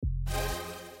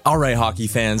All right, hockey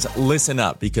fans, listen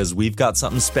up because we've got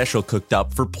something special cooked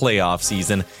up for playoff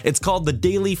season. It's called the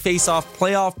Daily Face-Off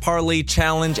Playoff Parlay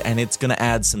Challenge, and it's going to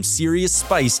add some serious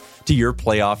spice to your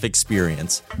playoff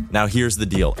experience. Now, here's the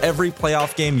deal. Every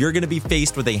playoff game, you're going to be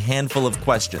faced with a handful of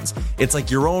questions. It's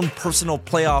like your own personal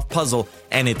playoff puzzle,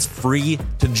 and it's free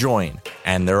to join.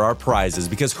 And there are prizes,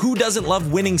 because who doesn't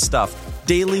love winning stuff?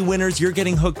 Daily winners, you're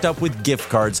getting hooked up with gift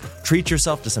cards. Treat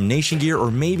yourself to some Nation gear or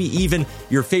maybe even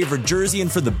your favorite jersey.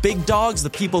 And for the big dogs, the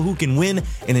people who can win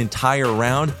an entire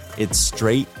round, it's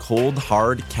straight, cold,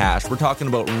 hard cash. We're talking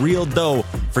about real dough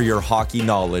for your hockey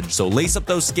knowledge. So lace up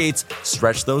those skates,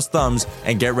 stretch those thumbs,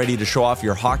 and get ready to show off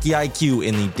your hockey IQ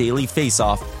in the Daily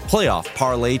Face-Off Playoff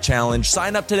Parlay Challenge.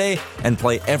 Sign up today and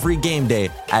play every game day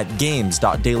at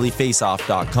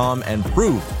games.dailyfaceoff.com and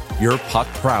prove your puck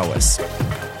prowess.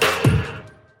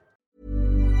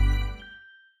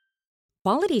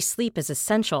 Quality sleep is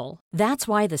essential. That's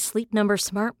why the Sleep Number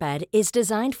Smart Bed is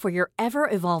designed for your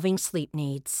ever-evolving sleep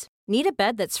needs. Need a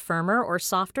bed that's firmer or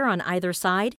softer on either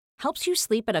side? Helps you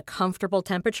sleep at a comfortable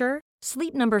temperature?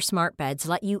 Sleep Number Smart Beds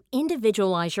let you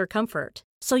individualize your comfort,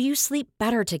 so you sleep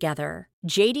better together.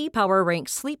 J.D. Power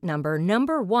ranks Sleep Number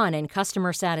number 1 in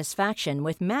customer satisfaction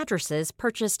with mattresses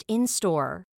purchased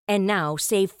in-store. And now,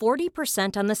 save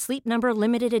 40% on the Sleep Number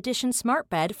Limited Edition Smart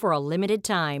Bed for a limited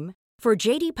time. For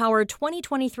J.D. Power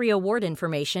 2023 award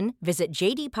information, visit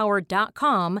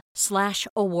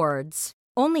jdpower.com/awards.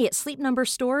 Only at Sleep Number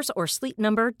stores or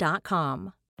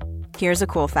sleepnumber.com. Here's a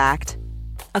cool fact.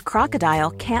 A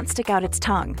crocodile can't stick out its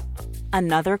tongue.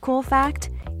 Another cool fact,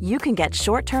 you can get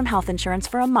short-term health insurance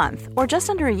for a month or just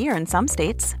under a year in some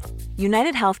states.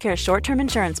 United Healthcare short-term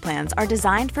insurance plans are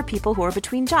designed for people who are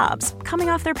between jobs,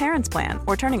 coming off their parents' plan,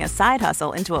 or turning a side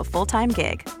hustle into a full-time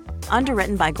gig.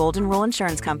 Underwritten by Golden Rule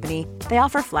Insurance Company, they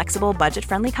offer flexible,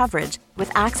 budget-friendly coverage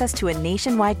with access to a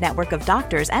nationwide network of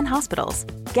doctors and hospitals.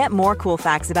 Get more cool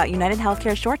facts about United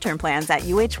Healthcare short-term plans at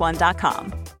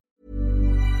uh1.com.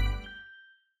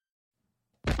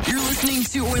 You're listening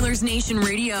to Oilers Nation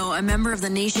Radio, a member of the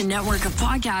Nation Network of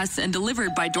podcasts and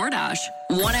delivered by DoorDash.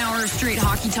 1 hour of straight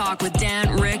hockey talk with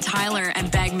Dan, Rick, Tyler, and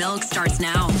Bag Milk starts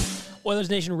now.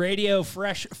 Oilers Nation Radio,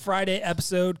 fresh Friday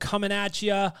episode coming at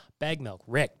you. Bag Milk,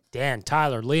 Rick, Dan,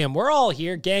 Tyler, Liam, we're all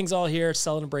here. Gang's all here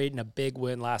celebrating a big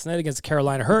win last night against the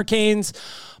Carolina Hurricanes.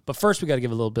 But first, we got to give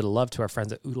a little bit of love to our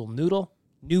friends at Oodle Noodle.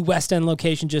 New West End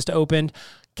location just opened.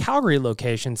 Calgary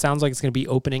location sounds like it's going to be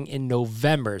opening in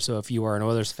November. So if you are an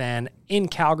Oilers fan in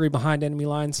Calgary behind enemy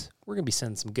lines, we're going to be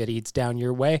sending some good eats down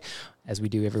your way. As we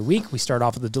do every week, we start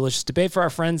off with a delicious debate for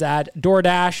our friends at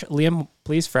DoorDash. Liam,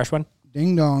 please, fresh one.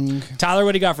 Ding dong. Tyler,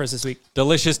 what do you got for us this week?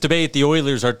 Delicious debate. The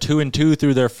Oilers are 2-2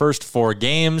 through their first 4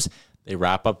 games. They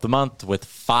wrap up the month with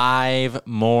 5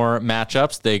 more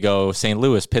matchups. They go St.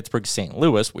 Louis, Pittsburgh, St.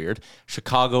 Louis, weird,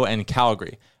 Chicago, and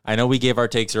Calgary. I know we gave our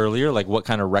takes earlier, like what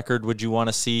kind of record would you want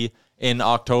to see in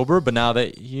October, but now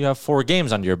that you have 4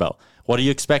 games under your belt, what are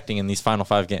you expecting in these final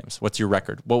 5 games? What's your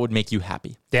record? What would make you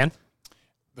happy? Dan?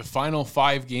 The final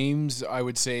 5 games, I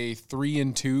would say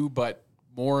 3-2, but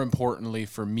more importantly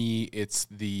for me, it's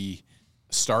the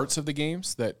starts of the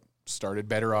games that started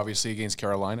better, obviously, against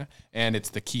Carolina, and it's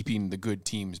the keeping the good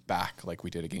teams back like we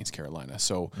did against Carolina.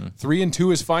 So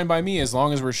 3-2 is fine by me as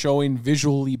long as we're showing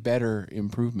visually better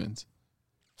improvements.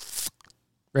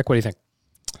 Rick, what do you think?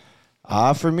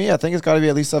 For me, I think it's got to be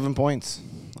at least 7 points.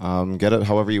 Get it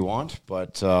however you want,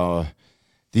 but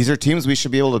these are teams we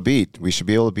should be able to beat. We should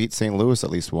be able to beat St. Louis at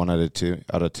least 1 out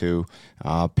of 2.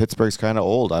 Pittsburgh's kind of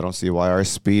old. I don't see why our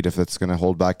speed, if it's going to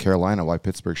hold back Carolina, why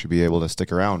Pittsburgh should be able to stick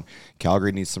around.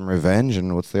 Calgary needs some revenge,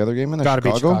 and what's the other game in there? Got to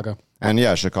be Chicago. And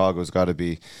yeah, Chicago's got to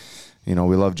be. You know,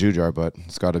 we love Jujar, but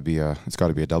it's got to be a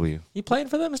W. You playing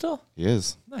for them still? He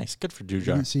is. Nice, good for You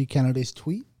didn't Jujar. see Kennedy's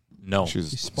tweet? No, She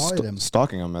was spotted him.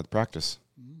 stalking him at practice.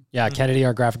 Yeah, Kennedy,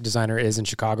 our graphic designer, is in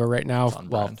Chicago right now,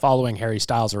 following Harry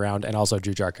Styles around and also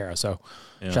Jujar Kara. So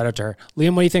shout out to her.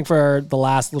 Liam, what do you think for the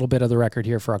last little bit of the record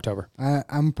here for October?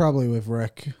 I'm probably with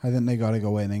Rick. I think they got to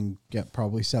go in and get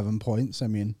probably 7 points. I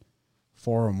mean,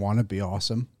 4-1 would be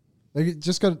awesome. They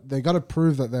got to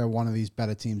prove that they're one of these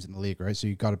better teams in the league, right? So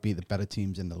you got to beat the better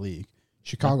teams in the league.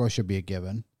 Chicago should be a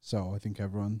given. So I think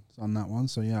everyone's on that one.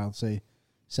 So yeah, I'll say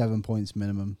 7 points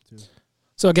minimum too.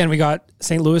 So again, we got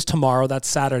St. Louis tomorrow. That's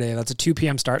Saturday. That's a 2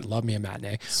 p.m. start. Love me a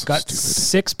matinee. So got stupid.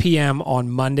 6 p.m.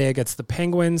 on Monday against the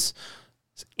Penguins.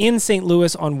 In St.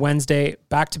 Louis on Wednesday.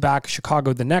 Back-to-back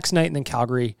Chicago the next night, and then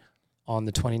Calgary on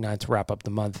the 29th to wrap up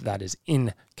the month. That is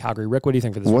in Calgary. Rick, what do you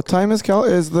think for this? What time is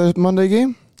the Monday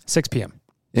game? 6 p.m.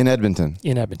 In Edmonton.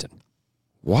 in Edmonton.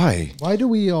 Why? Why do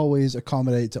we always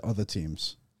accommodate to other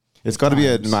teams? It's got to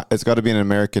be an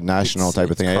American national type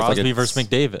of thing. Crosby versus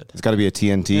McDavid. It's got to be a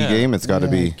TNT game. It's got to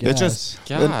be. It's just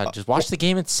God. Just watch the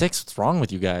game at 6. What's wrong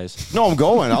with you guys? No, I'm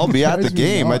going. I'll be at the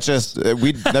game. It's just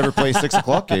we never play 6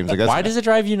 o'clock games. I guess. Why does it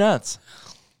drive you nuts?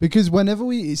 Because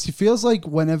it feels like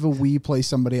whenever we play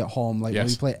somebody at home, like when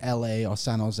we play LA or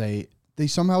San Jose, they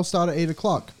somehow start at 8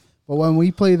 o'clock. But when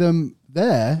we play them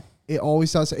there, it always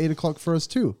starts at 8 o'clock for us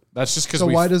too. That's just because. So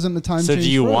why doesn't the time? So change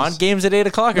do you for want us? games at 8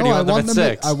 o'clock, or do you want them at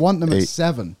 6? I want them 8. at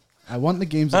 7. I want the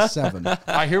games at 7.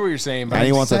 I hear what you're saying, but And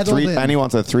he wants a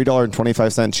 $3.25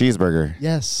 cheeseburger.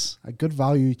 Yes, a good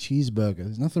value cheeseburger.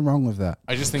 There's nothing wrong with that.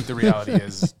 I just think the reality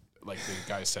is, like the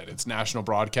guy said, it's national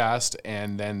broadcast,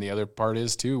 and then the other part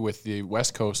is too with the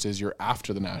West Coast is you're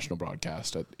after the national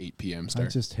broadcast at 8 p.m. I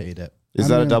start. just hate it. Is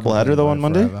that a doubleheader though on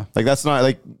Monday? Like that's not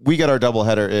like we get our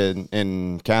doubleheader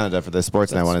in Canada for the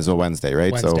Sportsnet one is a Wednesday,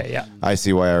 right? Wednesday, so yeah. I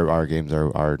see why our games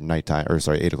are nighttime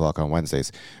 8 o'clock on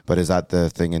Wednesdays. But is that the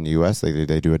thing in the US? They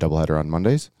do a doubleheader on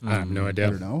Mondays? I have no I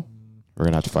idea. don't know. We're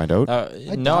gonna have to find out.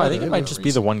 No, I think it might just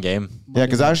be the one game. Yeah,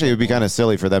 because actually it would be kind of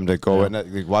silly for them to go and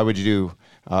like, why would you do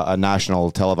a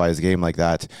national televised game like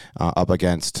that up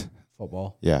against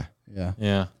Football. Yeah.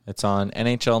 Yeah, it's on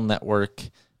NHL Network,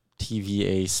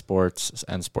 TVA Sports,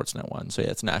 and Sportsnet 1. So yeah,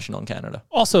 it's national in Canada.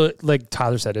 Also, like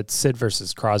Tyler said, it's Sid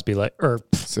versus Crosby,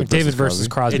 David versus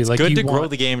Crosby. It's like good to grow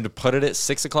the game to put it at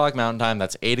 6 o'clock Mountain Time.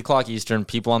 That's 8 o'clock Eastern.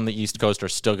 People on the East Coast are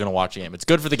still going to watch the game. It's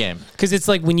good for the game. Because it's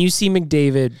like when you see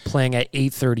McDavid playing at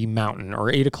 8:30 Mountain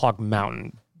or 8 o'clock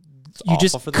Mountain, you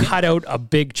just cut out a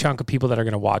big chunk of people that are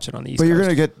going to watch it on the East But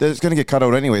Coast. it's going to get cut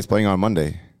out anyways playing on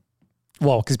Monday.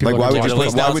 Well, because people Like, are why going would to you watch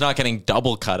just it. At least now it's not getting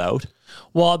double cut out.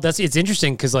 Well, it's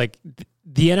interesting because like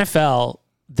the NFL,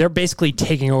 they're basically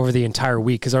taking over the entire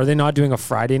week. Because are they not doing a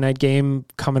Friday night game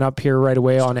coming up here right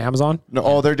away on Amazon?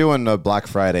 No, they're doing a Black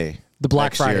Friday. The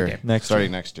Black Friday year, game.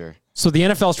 starting next year. So the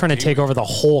NFL is trying to take over the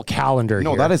whole calendar.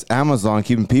 No, here. that is Amazon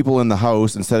keeping people in the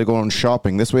house instead of going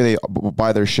shopping. This way they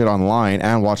buy their shit online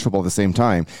and watch football at the same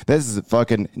time. This is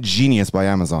fucking genius by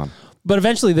Amazon. But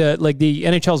eventually, the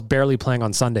NHL is barely playing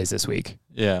on Sundays this week.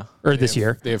 Yeah, or this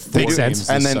year. They have 4 Makes games sense.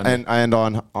 And this then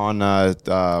Sunday.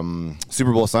 on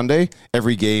Super Bowl Sunday,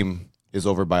 every game is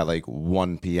over by like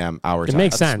 1 p.m. our time. It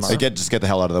makes sense. Like just get the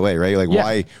hell out of the way, right? Like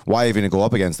why even go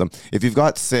up against them? If you've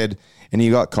got Sid and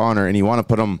you got Connor and you want to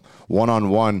put them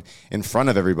one-on-one in front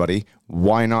of everybody,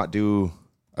 why not do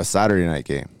a Saturday night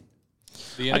game?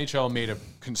 The NHL made a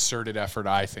concerted effort,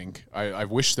 I think. I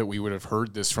wish that we would have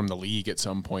heard this from the league at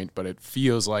some point, but it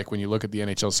feels like when you look at the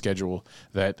NHL schedule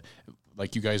that,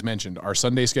 like you guys mentioned, our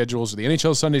Sunday schedules, the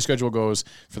NHL Sunday schedule goes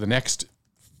for the next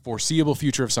foreseeable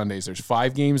future of Sundays. There's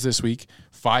 5 games this week,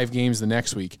 5 games the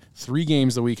next week, 3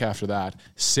 games the week after that,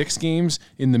 6 games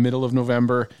in the middle of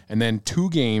November, and then 2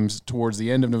 games towards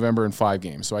the end of November and 5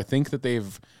 games. So I think that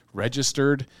they've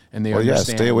registered and they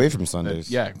understand. Stay away from Sundays.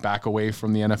 Back away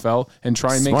from the NFL and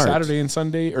try and make Smart. Saturday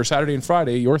and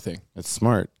Friday your thing. It's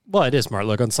smart. Well, it is smart.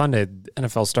 Look, on Sunday,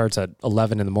 NFL starts at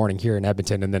 11 in the morning here in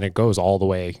Edmonton, and then it goes all the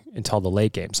way until the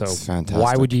late game. So It's fantastic.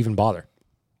 why would you even bother?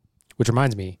 Which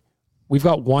reminds me, we've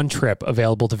got one trip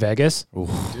available to Vegas.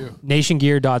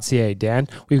 Nationgear.ca, Dan.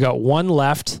 We've got one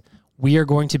left. We are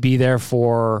going to be there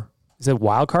for, is it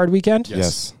Wild Card Weekend?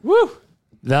 Yes. Woo!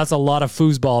 That's a lot of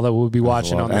foosball that we'll be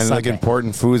watching on this and Sunday. like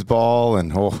important foosball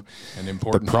and And the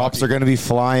important props hockey. are going to be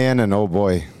flying and oh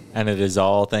boy. And it is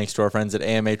all thanks to our friends at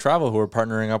AMA Travel who are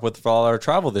partnering up with for all our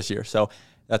travel this year. So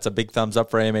that's a big thumbs up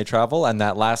for AMA Travel. And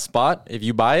that last spot, if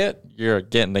you buy it, you're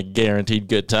getting a guaranteed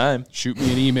good time. Shoot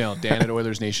me an email,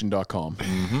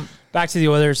 dan@oilersnation.com. Back to the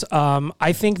Oilers.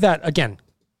 I think that, again,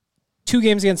 2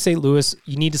 games against St. Louis,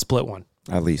 you need to split one.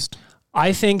 At least.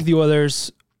 I think the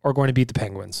Oilers are going to beat the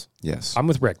Penguins. Yes. I'm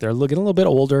with Rick. They're looking a little bit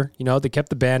older. You know, they kept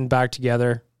the band back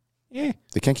together. They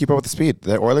can't keep up with the speed.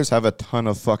 The Oilers have a ton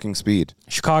of fucking speed.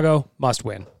 Chicago must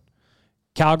win.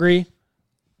 Calgary,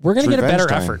 we're going to get a better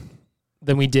revenge time. effort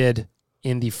than we did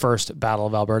in the first Battle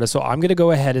of Alberta. So I'm going to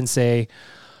go ahead and say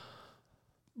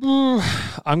I'm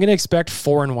going to expect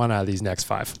 4-1 out of these next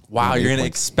 5. Wow, you're going to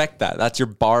expect that. That's your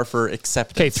bar for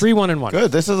acceptance. Okay, 3-1-1.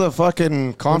 Good. This is a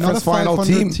fucking conference We're not a final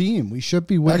 500 team. We should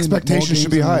be winning. Expectations more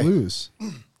should be games than high. we Lose.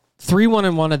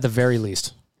 3-1-1 at the very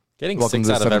least. Getting Welcome 6 to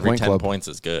the out of 7 every point 10 club. points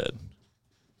is good.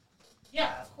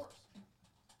 Yeah, of course.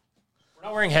 We're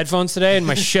not wearing headphones today, and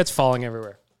my shit's falling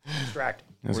everywhere. Distracting.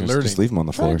 We're learning. Just leave them on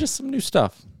the floor. Trying just some new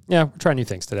stuff. Yeah, we're trying new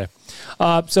things today.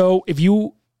 So if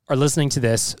you are listening to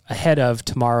this ahead of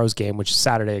tomorrow's game, which is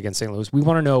Saturday against St. Louis, we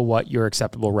want to know what your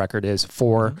acceptable record is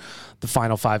for the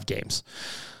final 5 games.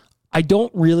 I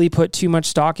don't really put too much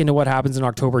stock into what happens in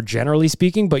October, generally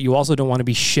speaking, but you also don't want to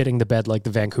be shitting the bed like the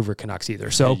Vancouver Canucks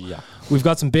either. So we've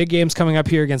got some big games coming up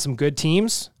here against some good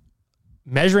teams.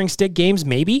 Measuring stick games,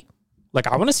 maybe. Like,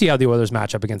 I want to see how the Oilers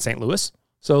match up against St. Louis.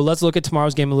 So let's look at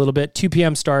tomorrow's game a little bit. 2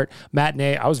 p.m. start,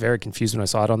 matinee. I was very confused when I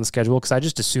saw it on the schedule because I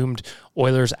just assumed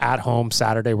Oilers at home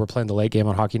Saturday were playing the late game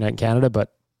on Hockey Night in Canada,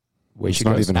 but it's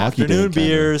not even hockey day. Afternoon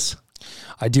beers.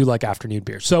 I do like afternoon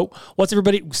beer. So what's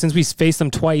everybody, since we face them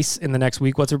twice in the next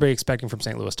week, what's everybody expecting from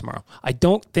St. Louis tomorrow? I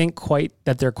don't think quite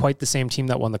that they're quite the same team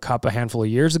that won the Cup a handful of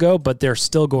years ago, but they're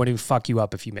still going to fuck you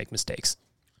up if you make mistakes.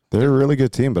 They're a really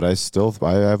good team, but I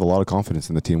have a lot of confidence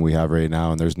in the team we have right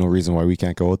now, and there's no reason why we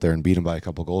can't go out there and beat them by a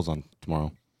couple goals on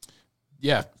tomorrow.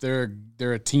 Yeah, they're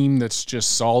a team that's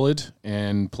just solid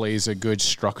and plays a good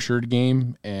structured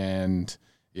game. And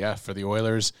yeah, for the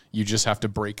Oilers, you just have to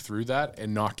break through that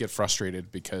and not get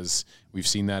frustrated, because we've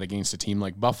seen that against a team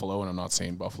like Buffalo. And I'm not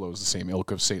saying Buffalo is the same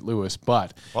ilk of St. Louis,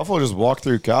 but Buffalo just walked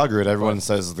through Calgary and everyone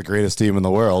says is the greatest team in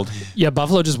the world. Yeah,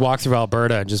 Buffalo just walked through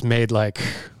Alberta and just made like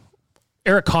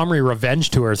Eric Comrie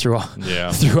revenge tour through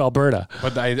Alberta.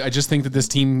 But I just think that this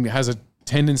team has a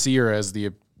tendency, or has the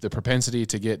propensity,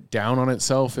 to get down on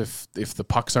itself if the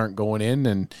pucks aren't going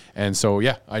in. And so,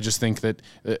 yeah, I just think that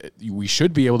we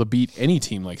should be able to beat any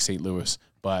team like St. Louis.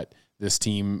 But this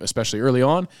team, especially early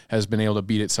on, has been able to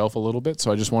beat itself a little bit.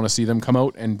 So I just want to see them come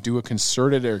out and do a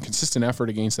concerted or consistent effort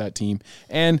against that team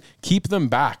and keep them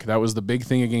back. That was the big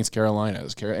thing against Carolina.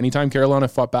 Anytime Carolina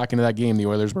fought back into that game, the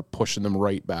Oilers were pushing them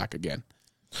right back again.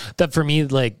 That for me,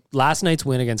 like last night's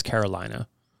win against Carolina,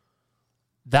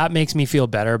 that makes me feel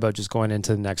better about just going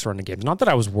into the next run of games. Not that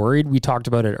I was worried. We talked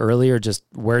about it earlier. Just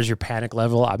where's your panic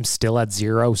level? I'm still at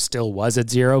 0, still was at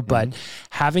 0. But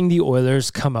having the Oilers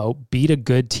come out, beat a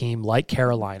good team like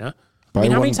Carolina. By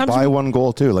one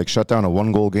goal, too. Like, shut down a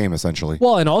 1-goal game, essentially.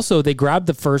 Well, and also they grabbed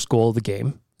the first goal of the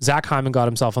game. Zach Hyman got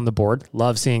himself on the board.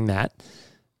 Love seeing that.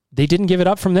 They didn't give it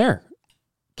up from there.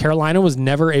 Carolina was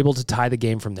never able to tie the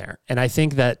game from there. And I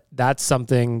think that that's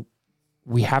something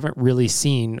we haven't really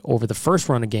seen over the first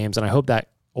run of games, and I hope that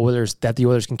the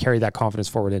Oilers can carry that confidence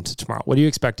forward into tomorrow. What are you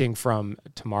expecting from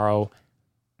tomorrow,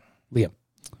 Liam?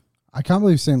 I can't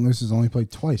believe St. Louis has only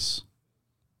played twice.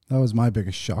 That was my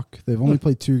biggest shock. They've only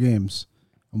played 2 games,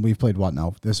 and we've played what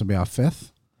now? This will be our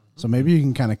 5th. So maybe you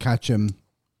can kind of catch him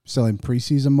still in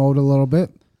preseason mode a little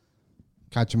bit,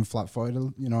 catch him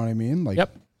flat-footed, you know what I mean? Like,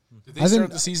 yep. Did they start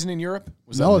the season in Europe?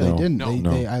 They didn't.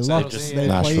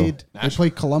 They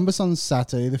played Columbus on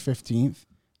Saturday the 15th,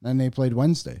 then they played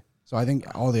Wednesday. So I think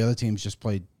all the other teams just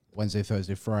played Wednesday,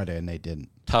 Thursday, Friday, and they didn't.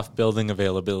 Tough building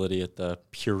availability at the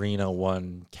Purina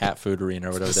One Cat Food Arena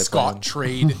or whatever. The Scott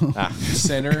Trade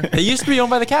Center. It used to be owned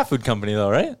by the cat food company,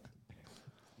 though, right?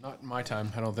 Not in my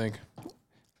time, I don't think.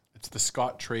 It's the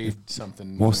Scott Trade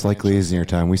something. Most likely is in your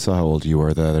time. We saw how old you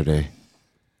were the other day.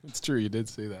 It's true, you did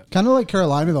say that. Kind of like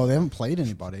Carolina, though. They haven't played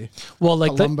anybody. Well,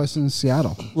 like Columbus and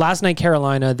Seattle. Last night,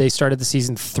 Carolina, they started the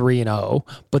season 3-0,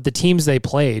 but the teams they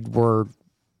played were,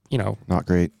 not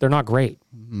great. They're not great.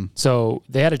 Mm-hmm. So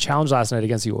they had a challenge last night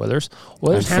against the Oilers.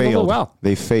 Oilers handled it well.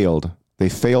 They failed. They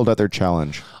failed at their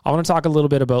challenge. I want to talk a little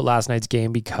bit about last night's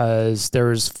game because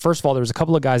first of all, there was a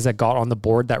couple of guys that got on the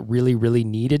board that really, really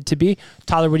needed to be.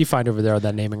 Tyler, what do you find over there on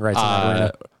that naming rights?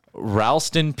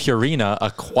 Ralston Purina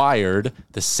acquired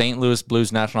the St. Louis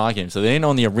Blues national hockey team. So they didn't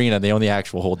own the arena, they own the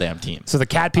actual whole damn team. So the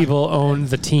cat people own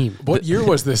the team. What year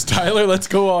was this, Tyler? Let's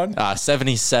go on.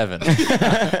 77.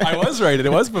 I was right. It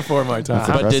was before my time.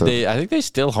 But I think they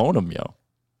still own them, yo.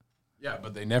 Yeah,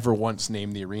 but they never once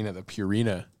named the arena the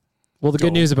Purina. Well, the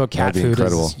good news about cat food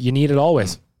is you need it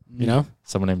always.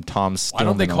 Someone named Tom Stillman. Why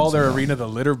don't they call their arena the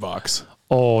Litter Box?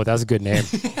 Oh, that's a good name.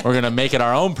 We're going to make it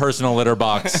our own personal litter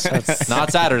box.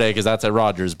 Not Saturday because that's at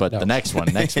Rogers, but the next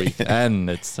one, next week. And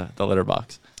it's the litter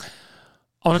box.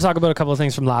 I want to talk about a couple of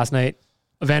things from last night.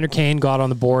 Evander Kane got on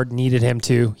the board, needed him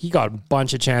to. He got a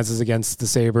bunch of chances against the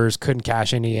Sabres, couldn't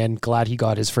cash any in. Glad he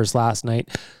got his first last night.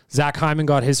 Zach Hyman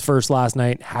got his first last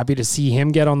night. Happy to see him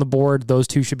get on the board. Those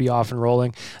two should be off and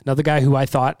rolling. Another guy who I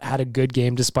thought had a good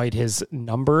game despite his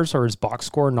numbers or his box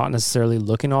score not necessarily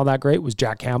looking all that great was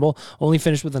Jack Campbell. Only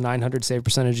finished with a .900 save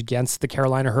percentage against the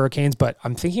Carolina Hurricanes, but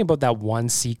I'm thinking about that one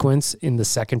sequence in the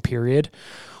second period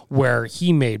where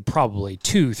he made probably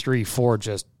 2, 3, 4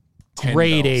 just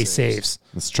grade A saves.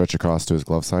 The stretch across to his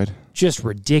glove side. Just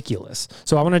ridiculous.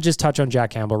 So I want to just touch on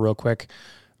Jack Campbell real quick.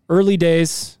 Early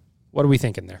days, what are we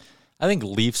thinking there? I think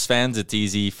Leafs fans, it's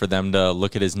easy for them to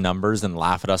look at his numbers and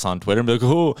laugh at us on Twitter and be like,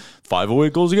 oh,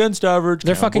 508 goals against average.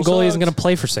 Their fucking goalie isn't going to to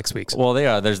play for 6 weeks. Well,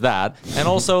 there's that. And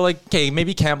also, like, okay,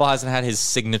 maybe Campbell hasn't had his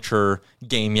signature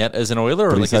game yet as an Oiler.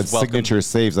 But Or he's like had his welcome signature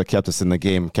saves that kept us in the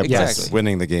game, kept us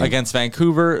winning the game. against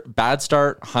Vancouver. Bad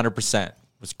start, 100%.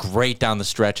 Was great down the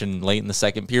stretch and late in the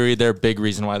second period there. Big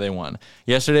reason why they won.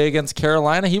 Yesterday against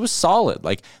Carolina, he was solid.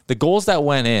 Like, the goals that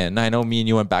went in, I know me and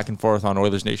you went back and forth on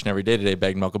Oilers Nation every day today,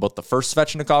 Bag Milk, about the first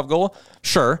Svechnikov goal.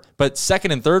 Sure. But second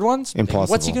and third ones,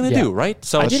 Impossible. what's he going to do, right?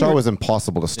 So That shot was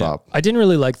impossible to stop. I didn't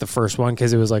really like the first one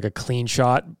because it was like a clean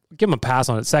shot. Give him a pass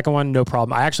on it. Second one, no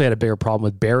problem. I actually had a bigger problem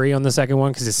with Barry on the second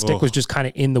one because his stick was just kind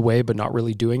of in the way but not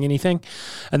really doing anything.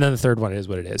 And then the third one is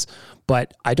what it is.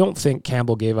 But I don't think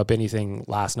Campbell gave up anything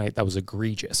last night that was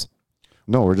egregious.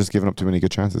 No, we're just giving up too many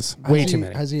good chances. Way too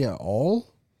many. Has he at all?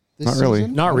 This Not really.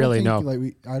 season? Not I don't really, think, no.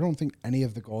 Like I don't think any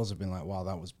of the goals have been like, wow,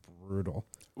 that was brutal.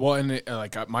 Well, and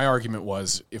my argument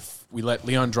was if we let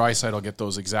Leon Draisaitl get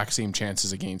those exact same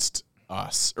chances against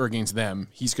us or against them,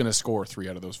 he's going to score 3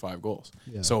 out of those 5 goals.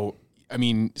 Yeah. So, I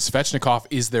mean, Svechnikov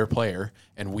is their player,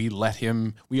 and we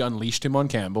unleashed him on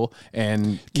Campbell,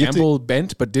 and Campbell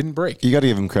bent but didn't break. You got to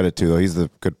give him credit too, though. He's the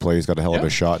good player. He's got a hell of a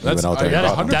shot. He went out there and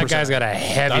got them. That guy's got a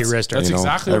heavy wrister. That's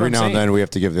exactly what every I'm now saying. and then we have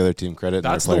to give the other team credit.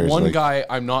 That's and their the players, one guy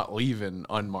I'm not leaving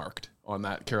unmarked on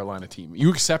that Carolina team. You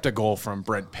accept a goal from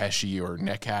Brent Pesce or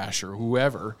Nick Hash or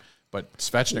whoever, but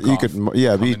Svechnikov. You could,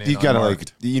 yeah, coming you in got to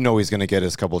unmarked. he's going to get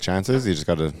his couple chances. You just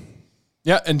got to.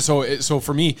 Yeah, and so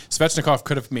for me, Svechnikov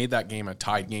could have made that game a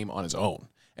tied game on his own,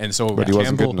 and so But he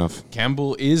wasn't good enough.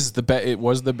 Campbell is it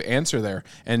was the answer there,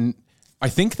 and I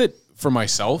think that for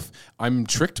myself, I've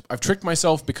tricked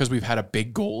myself because we've had a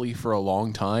big goalie for a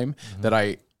long time that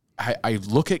I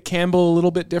look at Campbell a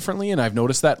little bit differently, and I've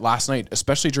noticed that last night,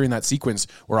 especially during that sequence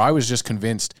where I was just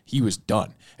convinced he was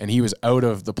done and he was out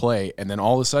of the play, and then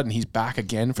all of a sudden he's back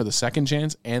again for the second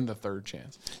chance and the third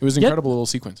chance. It was an incredible little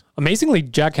sequence. Amazingly,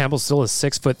 Jack Campbell's still a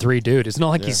 6'3" dude. It's not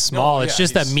like he's small. No, it's yeah,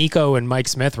 just that Mikko and Mike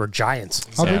Smith were giants.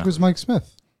 How big was Mike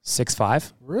Smith?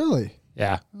 6'5". Really?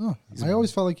 Yeah. Oh, I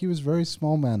always felt like he was very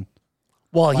small man.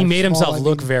 Well, he By made small, himself I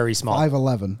look mean very small.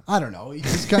 5'11". I don't know. He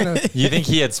just kind of. you think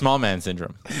he had small man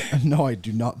syndrome? No, I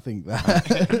do not think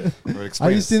that.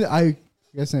 I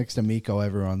guess next to Mikko,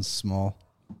 everyone's small.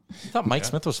 I thought Mike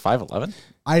Smith was 5'11".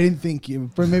 I didn't think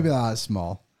but maybe that's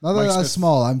small. Not that Mike that's Smith.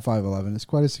 small. I'm 5'11". It's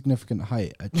quite a significant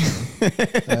height,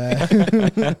 actually.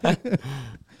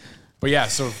 But yeah,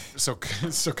 so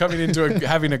coming into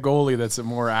having a goalie that's a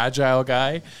more agile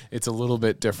guy, it's a little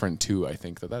bit different too. I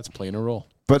think that's playing a role.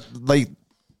 But like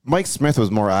Mike Smith was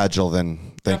more agile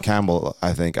than Campbell.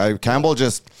 I think Campbell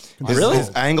just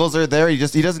his angles are there. He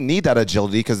doesn't need that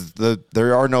agility because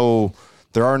there are no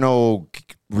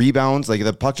rebounds. Like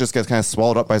the puck just gets kind of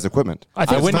swallowed up by his equipment. I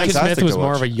think wouldn't- Mike Smith fantastic was to more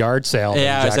watch. of a yard sale. than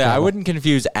Yeah, Jack I Campbell. wouldn't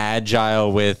confuse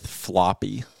agile with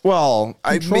floppy. Well,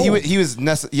 Control. he was he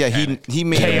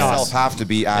made Chaos. himself have to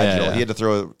be agile. Yeah. He had to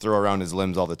throw around his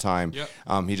limbs all the time.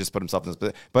 He just put himself in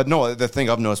this. But no, the thing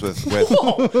I've noticed with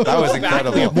that was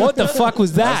incredible. What the fuck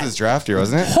was That's that? his draft year,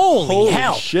 wasn't it? Holy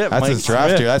hell. shit, That's Mike his draft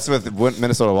Smith. year. That's with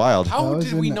Minnesota Wild. How was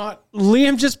did in we the- not?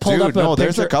 Liam just pulled Dude, up a no,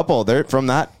 there's picture. a couple. They're from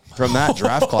that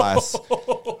draft class.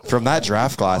 From that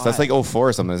draft class. That's like 04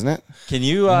 or something, isn't it? Can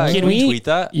you Can we tweet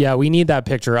that? Yeah, we need that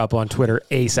picture up on Twitter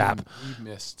ASAP. We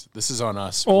missed. This is on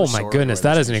us. Oh We're my sorry, goodness, Oilers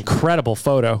that is an Nation. incredible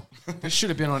photo. This should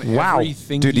have been on Wow.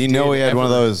 everything. Dude, you know he had one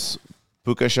of ever. those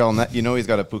puka shell. He's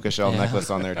got a puka shell necklace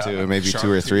on there too. Maybe Shark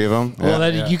 2 or 3 of them. Well,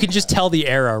 that, you can just tell the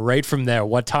era right from there.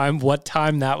 What time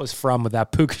that was from with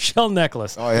that puka shell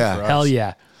necklace. Oh yeah, Hell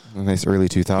yeah. nice early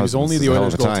 2000s. He was only This the is a hell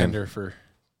Oilers of a time. goaltender for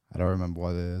I don't remember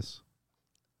what it is.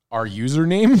 our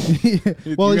username.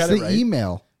 Well, You it's got it the right.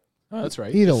 email. Oh, that's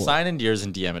right. Either way. Sign into yours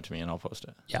and DM it to me, and I'll post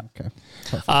it. Yeah. Okay.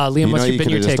 Liam, You know, what's you been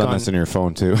could your have just take done on? this on your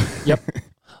phone too. Yep.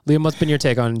 Liam, what's been your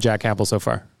take on Jack Campbell so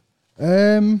far?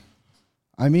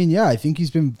 I mean, yeah, I think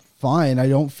he's been fine. I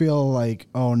don't feel like,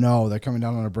 oh no, they're coming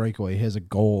down on a breakaway. Here's a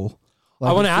goal.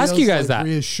 I wanna it ask feels, you guys that.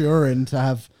 reassuring to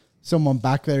have someone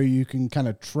back there you can kind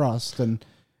of trust. And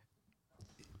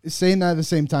saying that at the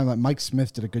same time, like Mike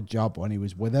Smith did a good job when he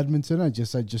was with Edmonton. I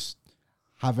just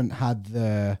haven't had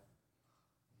the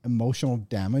emotional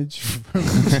damage from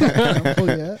Campbell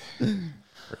yet.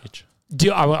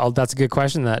 That's a good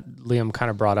question that Liam kind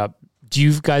of brought up. Do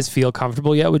you guys feel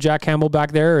comfortable yet with Jack Campbell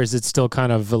back there, or is it still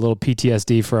kind of a little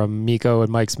PTSD from Mikko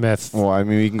and Mike Smith? Well, I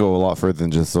mean, we can go a lot further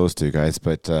than just those two guys,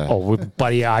 but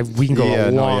Buddy, we can go a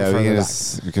long we further can,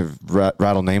 back. we can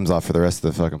rattle names off for the rest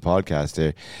of the fucking podcast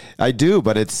here. I do,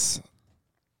 but it's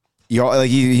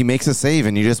he makes a save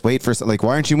and you just wait for why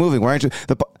aren't you moving? Why aren't you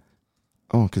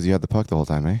because you had the puck the whole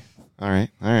time, eh? All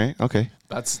right, okay.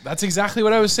 That's exactly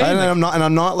what I was saying. And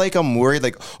I'm not like I'm worried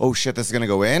like, oh shit, this is gonna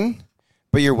go in.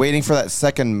 But you're waiting for that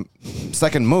second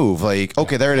move. Like,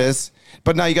 okay, there it is.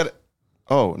 But now you got.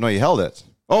 Oh no, you held it.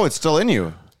 Oh, it's still in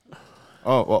you.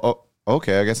 Oh, well,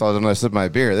 okay. I guess I'll just sip my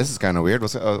beer. This is kind of weird.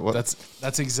 What?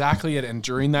 That's exactly it. And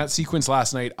during that sequence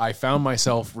last night, I found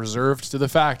myself reserved to the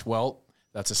fact, well,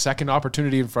 that's a second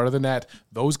opportunity in front of the net.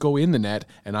 Those go in the net,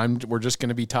 and we're just going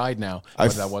to be tied now.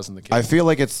 But that wasn't the case. I feel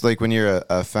like it's like when you're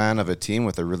a fan of a team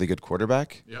with a really good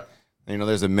quarterback. Yeah. You know,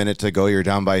 there's a minute to go. You're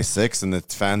down by 6, and the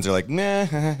fans are like,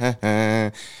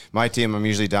 nah. My team, I'm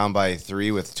usually down by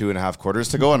 3 with 2.5 quarters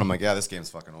to go, and I'm like, yeah, this game's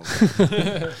fucking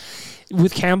over.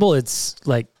 With Campbell, it's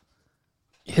like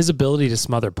his ability to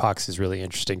smother pucks is really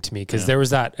interesting to me because there was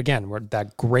that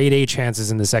grade A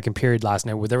chances in the second period last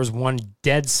night where there was one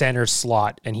dead center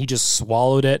slot and he just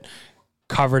swallowed it,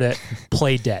 covered it,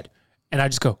 played dead. And I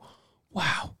just go,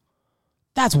 wow,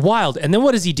 that's wild. And then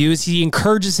what does he do is he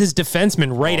encourages his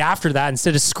defenseman right after that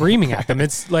instead of screaming at them.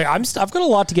 It's like, I've got a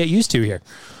lot to get used to here.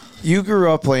 You grew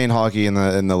up playing hockey in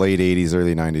the late 80s,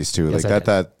 early 90s too. Yes, like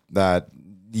that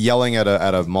yelling at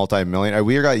a multi-million.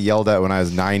 We got yelled at when I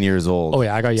was 9 years old. Oh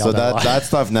yeah, I got yelled at. So that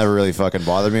stuff never really fucking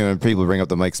bothered me. When people bring up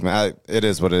the mics, man, it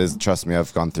is what it is. Trust me,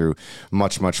 I've gone through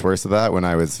much worse of that when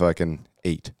I was fucking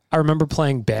 8. I remember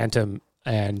playing Bantam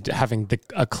and having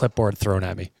a clipboard thrown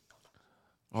at me.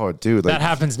 Oh, dude, that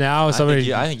happens now. I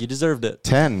think you deserved it.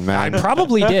 10, man. I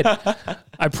probably did.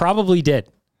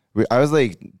 I was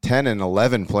like 10 and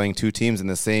 11 playing 2 teams in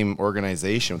the same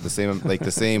organization with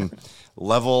the same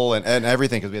level and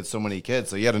everything because we had so many kids.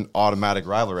 So you had an automatic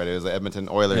rivalry. It was the Edmonton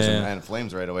Oilers and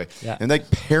Flames right away. Yeah. And like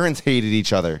parents hated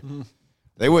each other. Mm-hmm.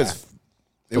 It was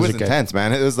intense,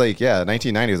 man. It was like,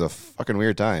 1990 was a fucking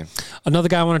weird time. Another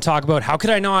guy I want to talk about. How could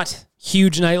I not?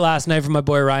 Huge night last night for my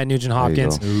boy Ryan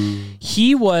Nugent-Hopkins.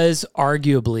 He was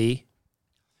arguably...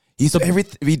 He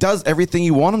does everything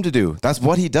you want him to do. That's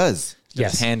what he does.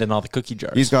 Yes, hand in all the cookie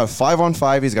jars. He's got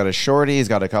 5-on-5. He's got a shorty. He's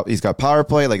got power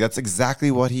play. Like that's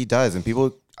exactly what he does.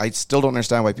 And I still don't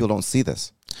understand why people don't see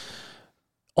this.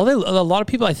 A lot of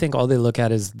people, I think, all they look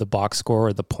at is the box score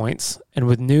or the points. And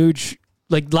with Nuge,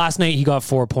 like last night, he got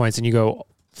 4 points, and you go,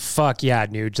 "Fuck yeah,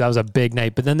 Nuge, that was a big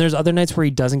night." But then there's other nights where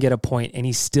he doesn't get a point, and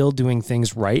he's still doing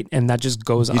things right, and that just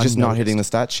goes. He's just not hitting the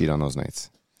stat sheet on those nights.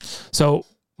 So.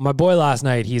 My boy last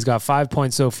night, he's got 5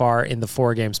 points so far in the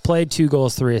 4 games played, 2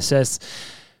 goals, 3 assists.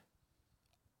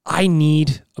 I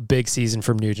need a big season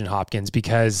from Nugent-Hopkins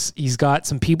because he's got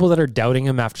some people that are doubting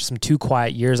him after some 2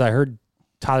 quiet years. I heard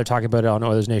Tyler talking about it on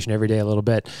Oilers Nation every day a little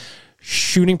bit.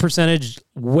 Shooting percentage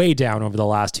way down over the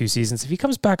last 2 seasons. If he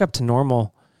comes back up to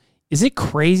normal, is it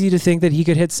crazy to think that he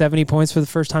could hit 70 points for the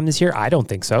first time this year? I don't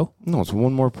think so. No, it's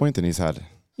 1 more point than he's had.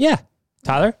 Yeah.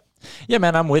 Tyler? Yeah,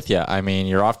 man, I'm with you. I mean,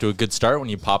 you're off to a good start when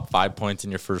you pop 5 points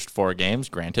in your first 4 games.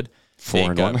 Granted,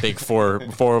 big four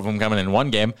of them coming in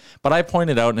 1 game. But I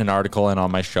pointed out in an article and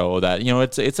on my show that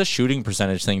it's a shooting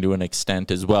percentage thing to an extent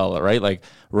as well, right? Like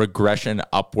regression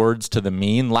upwards to the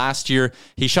mean. Last year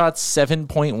he shot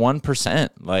 7.1%.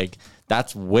 Like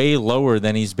that's way lower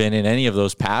than he's been in any of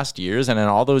those past years. And in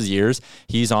all those years,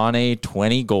 he's on a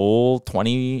 20 to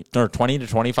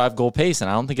 25 goal pace. And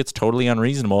I don't think it's totally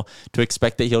unreasonable to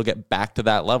expect that he'll get back to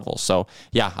that level. So,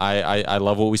 yeah, I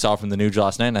love what we saw from the Nuge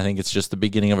last night. And I think it's just the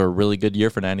beginning of a really good year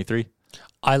for 93.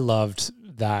 I loved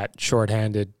that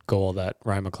shorthanded goal that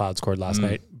Ryan McLeod scored last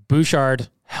night. Bouchard,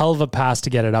 hell of a pass to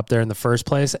get it up there in the first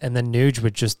place. And then Nuge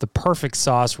with just the perfect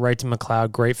sauce right to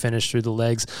McLeod. Great finish through the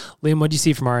legs. Liam, what did you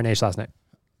see from RNH last night?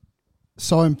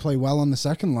 Saw him play well on the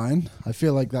second line. I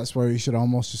feel like that's where he should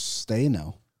almost just stay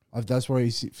now. That's where he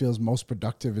feels most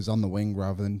productive is on the wing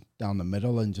rather than down the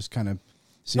middle and just kind of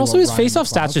see. Also, his face-off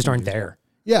stats just aren't there.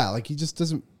 Yeah, like he just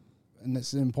doesn't, and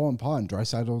it's an important part. And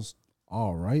Draisaitl's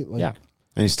all right. Like, yeah.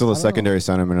 And he's still a secondary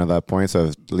centerman at that point, so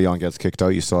if Leon gets kicked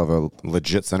out, you still have a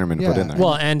legit centerman to put in there.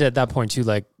 Well, and at that point, too,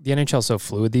 like, the NHL's so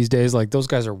fluid these days, like, those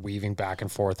guys are weaving back and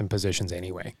forth in positions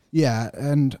anyway. Yeah,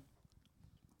 and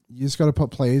you just got to put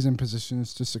players in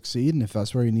positions to succeed, and if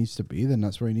that's where he needs to be, then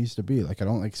that's where he needs to be. Like, I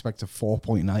don't expect a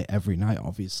 4-point night every night,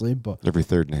 obviously, but... Every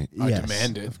third night. Yes, I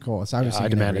demand it. Of course. I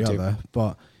demand it, too.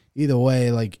 But either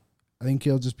way, like, I think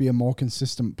he'll just be a more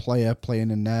consistent player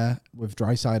playing in there with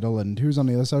Draisaitl, and who's on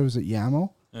the other side? Was it Yamo?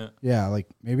 Yeah, like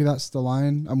maybe that's the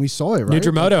line, and we saw it, right?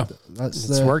 Nutrimoto.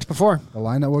 It's worked before. The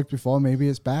line that worked before, maybe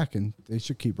it's back, and they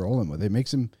should keep rolling with it. It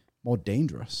makes him more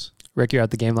dangerous. Rick, you're at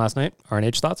the game last night.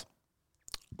 RNH thoughts?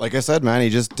 Like I said, man,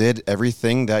 he just did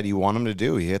everything that you want him to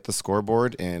do. He hit the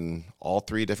scoreboard in all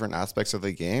 3 different aspects of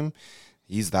the game.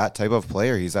 he's that type of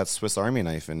player. He's that Swiss Army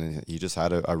knife, and he just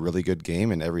had a really good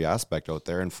game in every aspect out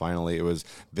there. And finally, it was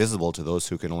visible to those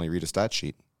who can only read a stat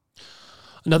sheet.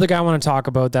 Another guy I want to talk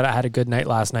about that I had a good night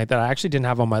last night that I actually didn't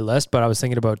have on my list, but I was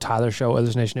thinking about Tyler's show,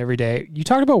 Oilers Nation Every Day. You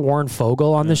talked about Warren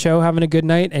Fogle on the show having a good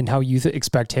night and how you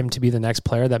expect him to be the next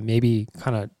player that maybe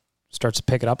kind of starts to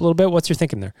pick it up a little bit. What's your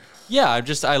thinking there? Yeah,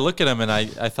 I look at him and I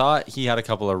thought he had a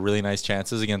couple of really nice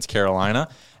chances against Carolina.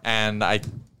 And I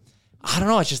don't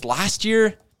know, it's just last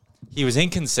year he was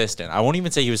inconsistent. I won't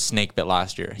even say he was snake bit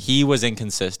last year. He was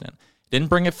inconsistent. Didn't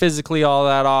bring it physically all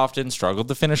that often, struggled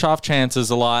to finish off chances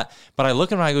a lot. But I look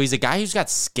at him and I go, he's a guy who's got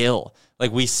skill.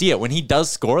 Like, we see it. When he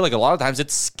does score, like, a lot of times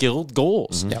it's skilled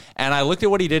goals. Yep. And I looked at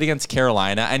what he did against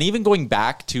Carolina, and even going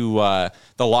back to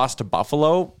the loss to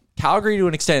Buffalo, Calgary, to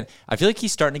an extent, I feel like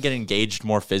he's starting to get engaged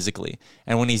more physically.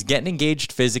 And when he's getting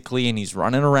engaged physically and he's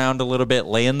running around a little bit,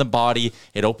 laying the body,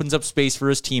 it opens up space for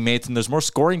his teammates, and there's more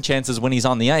scoring chances when he's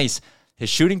on the ice. His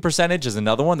shooting percentage is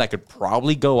another one that could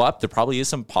probably go up. There probably is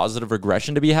some positive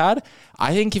regression to be had.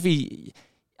 I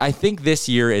think this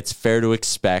year it's fair to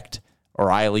expect,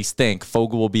 or I at least think,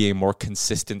 Fogle will be a more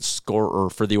consistent scorer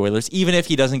for the Oilers, even if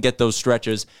he doesn't get those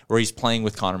stretches where he's playing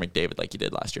with Connor McDavid like he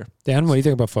did last year. Dan, what do you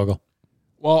think about Fogle?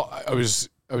 Well, I was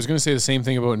going to say the same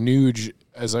thing about Nuge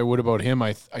as I would about him.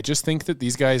 I just think that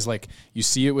these guys, like, you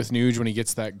see it with Nuge when he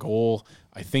gets that goal.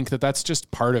 I think that that's just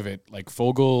part of it. Like,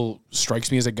 Fogle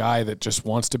strikes me as a guy that just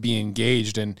wants to be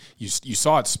engaged, and you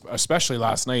saw it especially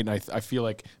last night. And I feel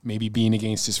like maybe being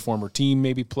against his former team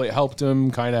maybe helped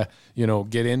him kind of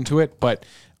get into it. But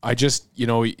I just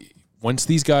once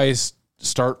these guys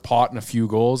start potting a few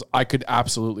goals, I could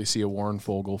absolutely see a Warren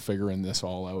Fogle figuring this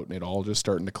all out and it all just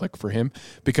starting to click for him,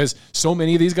 because so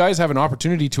many of these guys have an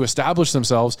opportunity to establish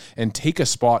themselves and take a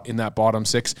spot in that bottom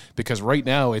six, because right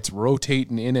now it's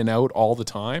rotating in and out all the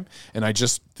time. And I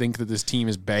just think that this team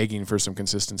is begging for some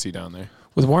consistency down there.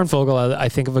 With Warren Fogle, I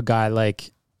think of a guy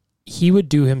like, he would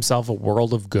do himself a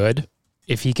world of good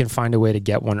if he can find a way to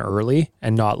get one early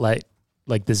and not let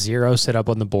like the zero sit up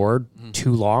on the board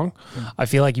too long. I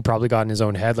feel like he probably got in his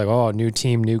own head, like, oh, new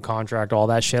team, new contract, all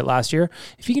that shit last year.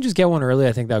 If he can just get one early,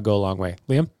 I think that'll go a long way.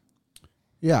 Liam?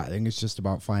 Yeah, I think it's just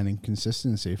about finding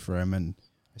consistency for him and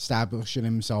establishing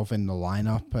himself in the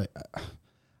lineup.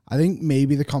 I think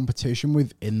maybe the competition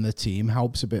within the team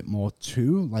helps a bit more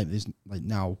too. Like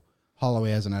now, Holloway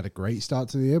hasn't had a great start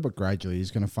to the year, but gradually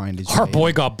he's going to find his Our way.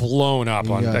 boy got blown up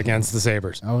against the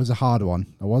Sabres. That was a hard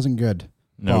one. It wasn't good.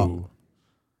 No.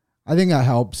 I think that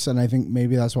helps, and I think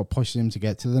maybe that's what pushes him to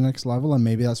get to the next level, and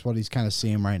maybe that's what he's kind of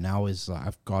seeing right now is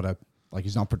I've got to, like,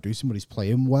 he's not producing, but he's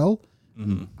playing well.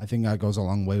 Mm-hmm. I think that goes a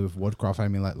long way with Woodcroft. I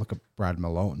mean, like, look at Brad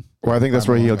Malone. Well, I think that's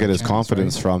where he'll get his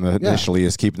confidence from initially,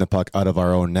 is keeping the puck out of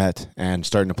our own net and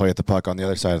starting to play at the puck on the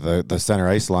other side of the center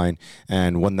ice line.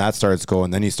 And when that starts going,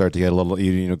 then you start to get a little,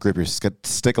 grip your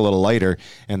stick a little lighter,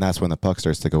 and that's when the puck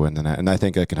starts to go in the net. And I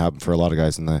think that can happen for a lot of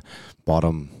guys in the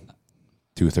bottom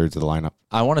 2/3 of the lineup.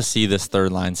 I want to see this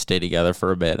third line stay together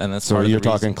for a bit, and that's so part of you're the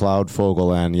reason. talking Cloud,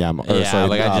 Fogle, and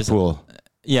Poole.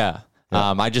 Yeah.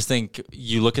 I just think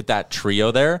you look at that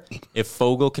trio there. If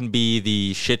Fogle can be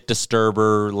the shit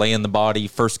disturber, laying the body,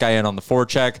 first guy in on the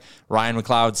forecheck, Ryan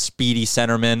McLeod, speedy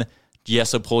centerman,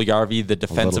 Jesse Puljujarvi, the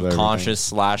defensive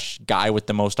conscious / guy with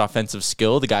the most offensive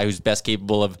skill, the guy who's best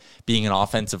capable of being an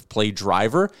offensive play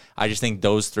driver. I just think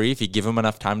those three, if you give them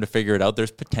enough time to figure it out,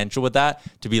 there's potential with that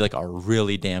to be like a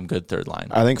really damn good third line.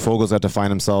 I think Fogle's got to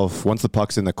find himself, once the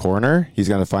puck's in the corner, he's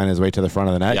going to find his way to the front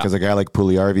of the net, because a guy like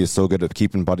Puljujarvi is so good at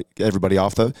keeping everybody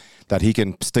off that he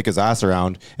can stick his ass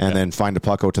around and then find a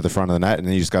puck out to the front of the net, and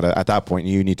then you just got to, at that point,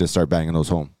 you need to start banging those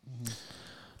home.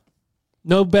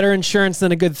 No better insurance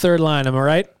than a good third line, am I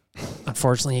right?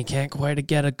 Unfortunately, you can't quite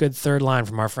get a good third line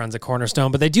from our friends at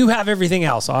Cornerstone, but they do have everything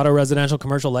else. Auto, residential,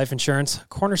 commercial, life insurance.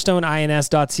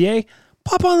 CornerstoneINS.ca.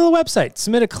 Pop onto the website,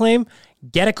 submit a claim,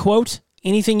 get a quote,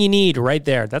 anything you need right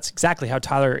there. That's exactly how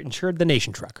Tyler insured the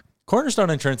Nation truck. Cornerstone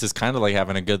Insurance is kind of like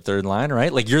having a good third line,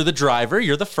 right? Like, you're the driver,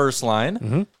 you're the first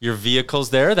line, your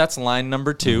vehicle's there, that's line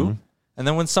number 2. And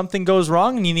then when something goes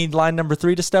wrong and you need line number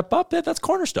 3 to step up, that's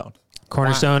Cornerstone.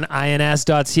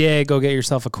 CornerstoneINS.ca. Go get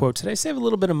yourself a quote today. Save a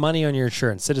little bit of money on your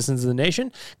insurance. Citizens of the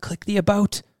nation, click the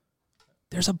About.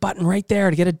 There's a button right there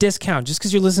to get a discount just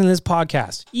because you're listening to this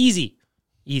podcast. Easy.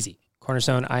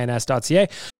 CornerstoneINS.ca.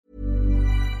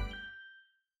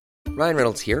 Ryan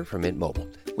Reynolds here from Mint Mobile.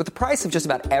 With the price of just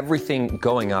about everything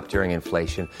going up during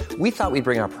inflation, we thought we'd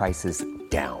bring our prices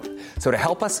down. So to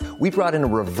help us, we brought in a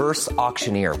reverse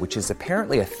auctioneer, which is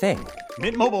apparently a thing.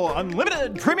 Mint Mobile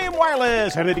Unlimited Premium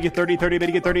Wireless. How to get 30, 30, bit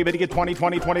to get 30, bit to get 20,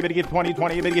 20, 20, bit to get 20,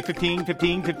 20, bit to get 15,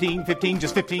 15, 15, 15,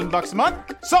 just $15 a month?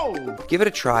 Sold! Give it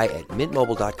a try at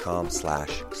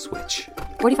mintmobile.com/switch.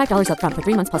 $45 up front for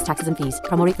 3 months plus taxes and fees.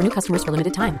 Promo rate for new customers for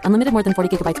limited time. Unlimited more than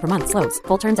 40 gigabytes per month. Slows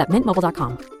full terms at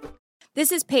mintmobile.com.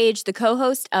 This is Paige, the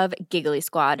co-host of Giggly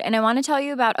Squad, and I want to tell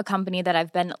you about a company that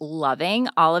I've been loving,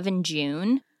 Olive &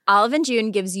 June. Olive &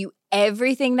 June gives you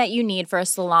everything that you need for a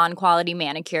salon-quality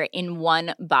manicure in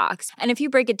one box. And if you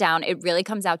break it down, it really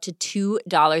comes out to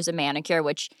 $2 a manicure,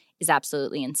 which is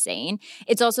absolutely insane.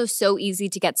 It's also so easy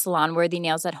to get salon-worthy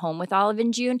nails at home with Olive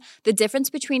 & June. The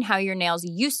difference between how your nails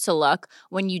used to look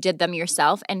when you did them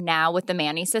yourself and now with the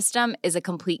Mani system is a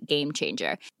complete game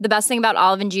changer. The best thing about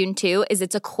Olive & June, too, is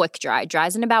it's a quick dry.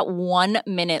 Dries in about 1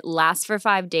 minute, lasts for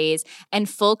 5 days, and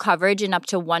full coverage in up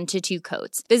to 1 to 2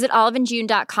 coats. Visit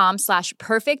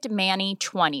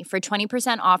oliveandjune.com/perfectmani20 for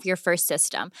 20% off your first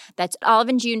system. That's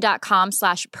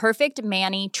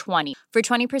oliveandjune.com/perfectmani20 for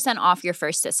 20% off your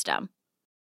first system.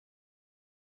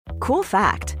 Cool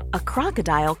fact, a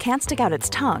crocodile can't stick out its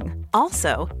tongue.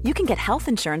 Also, you can get health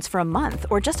insurance for a month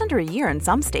or just under a year in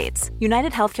some states.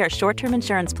 United Healthcare short-term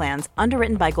insurance plans,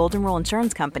 underwritten by Golden Rule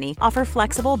Insurance Company, offer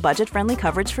flexible, budget-friendly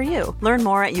coverage for you. Learn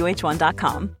more at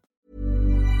uh1.com.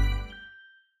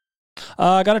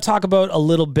 Got to talk about a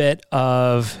little bit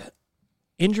of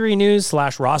injury news /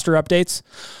 roster updates.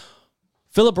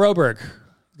 Philip Broberg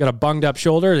got a bunged up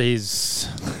shoulder.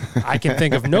 I can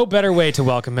think of no better way to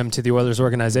welcome him to the Oilers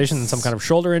organization than some kind of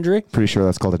shoulder injury. Pretty sure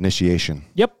that's called initiation.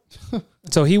 Yep.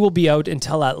 So he will be out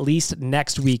until at least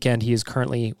next weekend. He is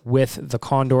currently with the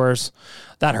Condors.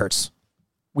 That hurts.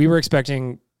 We were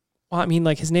expecting,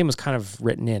 his name was kind of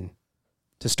written in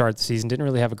to start the season. Didn't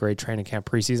really have a great training camp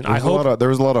preseason. There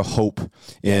was a lot of hope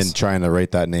in trying to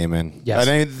write that name in. Yes.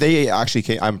 And they actually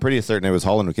came, I'm pretty certain it was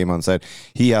Holland who came on and said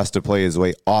he has to play his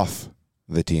way off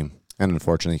the team. And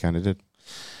unfortunately, he kind of did.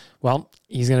 Well,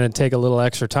 he's going to take a little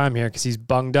extra time here because he's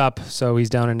bunged up. So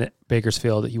he's down in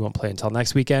Bakersfield. He won't play until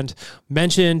next weekend.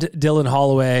 Mentioned Dylan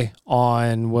Holloway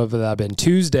on, what would that have been,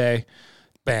 Tuesday.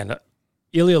 Man,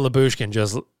 Ilya Lyubushkin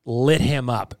just lit him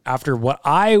up after what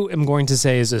I am going to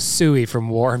say is a suey from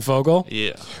Warren Fogle.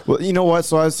 Yeah. Well, you know what?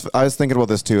 So I was thinking about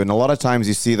this too. And a lot of times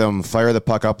you see them fire the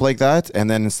puck up like that. And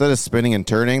then instead of spinning and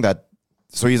turning,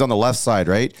 so he's on the left side,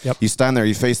 right? Yep. You stand there,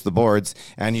 you face the boards,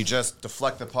 and you just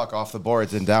deflect the puck off the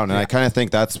boards and down. And I kind of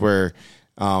think that's where,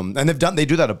 and they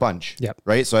do that a bunch,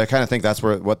 right? So I kind of think that's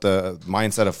what the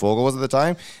mindset of Fogle was at the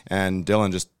time. And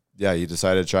Dylan he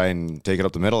decided to try and take it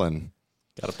up the middle and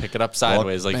got to pick it up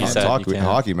sideways, like you said.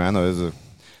 Hockey, man.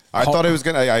 I thought it was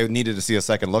gonna. I needed to see a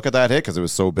second look at that hit because it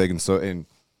was so big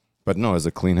but no, it was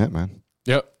a clean hit, man.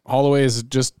 Yep, Holloway has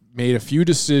just made a few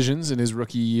decisions in his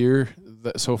rookie year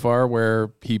so far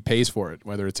where he pays for it,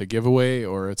 whether it's a giveaway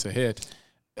or it's a hit.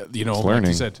 Like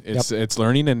you said, it's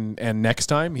learning, and next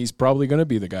time he's probably going to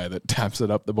be the guy that taps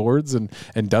it up the boards and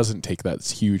doesn't take that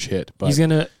huge hit. But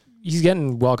he's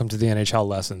getting welcome to the NHL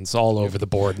lessons all over the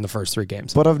board in the first 3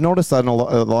 games. But I've noticed that in a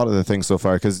lot of the things so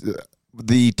far because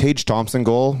the Tage Thompson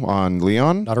goal on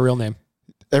Leon, not a real name.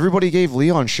 Everybody gave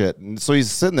Leon shit, and so he's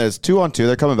sitting there. It's 2-on-2.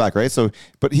 They're coming back, right? So,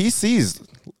 but he sees.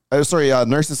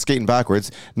 Nurse is skating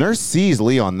backwards. Nurse sees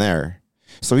Leon there.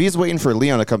 So he's waiting for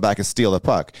Leon to come back and steal the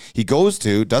puck. He goes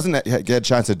to, doesn't get a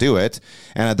chance to do it.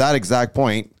 And at that exact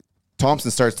point, Thompson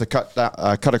starts to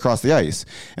cut across the ice.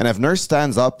 And if Nurse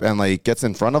stands up and gets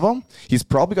in front of him, he's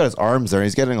probably got his arms there and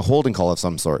he's getting a holding call of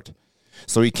some sort.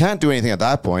 So he can't do anything at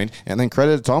that point. And then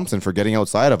credit Thompson for getting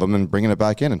outside of him and bringing it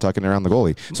back in and tucking it around the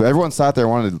goalie. So everyone sat there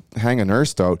and wanted to hang a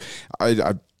Nurse out.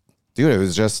 Dude, it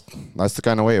was that's the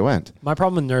kind of way it went. My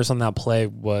problem with Nurse on that play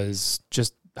was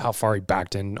just how far he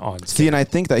backed in on skate. See, and I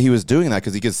think that he was doing that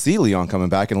because he could see Leon coming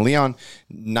back, and Leon,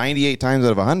 98 times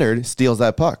out of 100, steals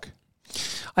that puck.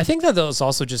 I think that was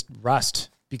also just rust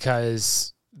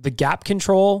because the gap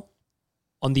control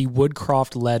on the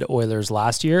Woodcroft-led Oilers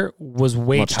last year was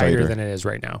way Much tighter than it is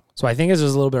right now. So I think it's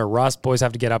just a little bit of rust. Boys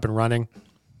have to get up and running.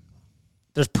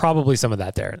 There's probably some of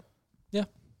that there. Yeah.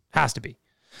 Has to be.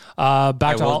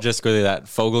 Just go to that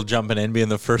Fogle jumping in, being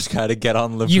the first guy to get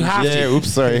on Lyubushkin. You have to. Yeah, oops,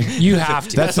 sorry. You have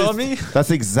to. That's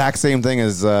the exact same thing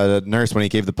as Nurse when he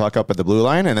gave the puck up at the blue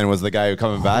line and then was the guy who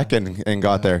coming back and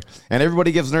got there. And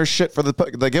everybody gives Nurse shit for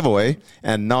the giveaway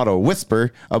and not a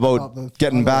whisper about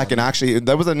getting back. And actually,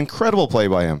 that was an incredible play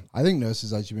by him. I think Nurse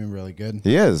has actually been really good.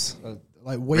 He is.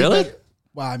 Way Really? better.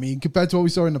 Well, I mean, compared to what we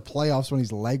saw in the playoffs when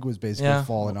his leg was basically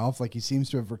falling off, like he seems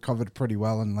to have recovered pretty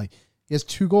well, and like he has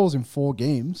 2 goals in 4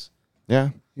 games. Yeah.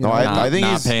 I think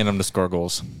not he's paying him to score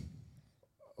goals.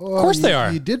 Well, Of course they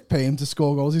are. You did pay him to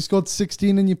score goals. He scored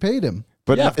 16 and you paid him.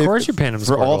 But Yeah, of course you're paying him to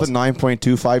for score all goals. the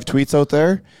 9.25 tweets out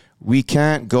there. We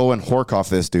can't go and hork off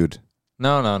this dude.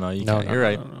 No, you can't. You're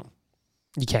right. No.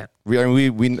 You can't.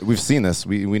 We've seen this.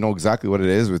 We know exactly what it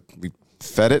is. We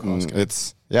fed it, and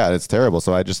it's terrible.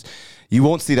 So you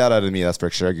won't see that out of me. That's for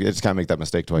sure. I just can't make that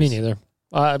mistake twice. Me neither.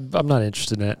 I'm not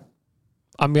interested in it.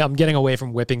 I'm getting away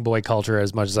from whipping boy culture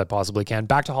as much as I possibly can.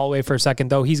 Back to Holloway for a second,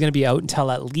 though. He's going to be out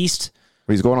until at least...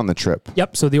 He's going on the trip.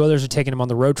 Yep. So the Oilers are taking him on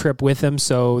the road trip with him.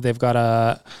 So they've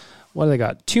got what do they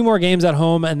got? 2 more games at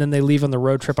home, and then they leave on the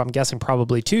road trip, I'm guessing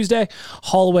probably Tuesday.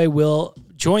 Holloway will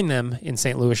join them in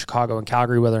St. Louis, Chicago, and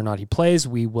Calgary. Whether or not he plays,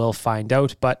 we will find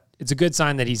out. But it's a good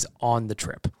sign that he's on the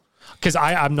trip. Because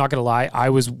I'm not going to lie,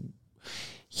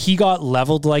 he got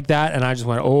leveled like that, and I just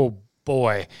went, oh,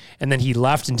 boy. And then he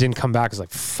left and didn't come back. I was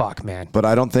like, fuck, man. But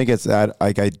I don't think it's that.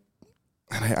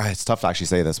 It's tough to actually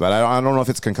say this, but I don't know if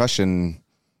it's concussion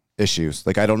issues.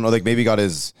 Like, I don't know. Like, maybe he got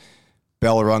his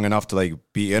bell rung enough to like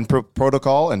be in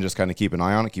protocol and just kind of keep an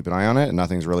eye on it, and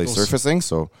nothing's really surfacing.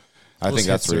 So I think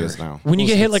that's where he is now. When you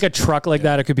get hit like a truck like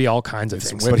that, it could be all kinds of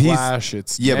things. Whiplash,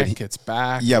 it's neck, it's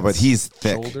back. Yeah, but he's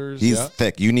thick. Shoulders, He's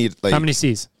thick. You need like how many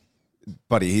C's?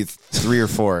 Buddy, he's 3 or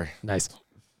 4. Nice.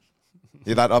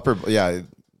 Yeah, that upper. Yeah,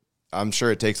 I'm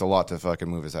sure it takes a lot to fucking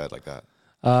move his head like that.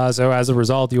 So as a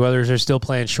result, the Oilers are still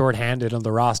playing shorthanded on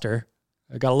the roster.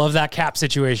 I gotta love that cap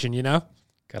situation, you know?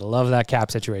 Gotta love that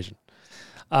cap situation.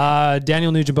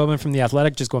 Daniel Nugent-Bowman from The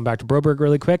Athletic, just going back to Broberg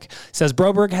really quick, says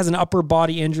Broberg has an upper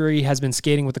body injury, has been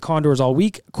skating with the Condors all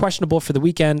week, questionable for the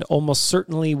weekend, almost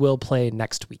certainly will play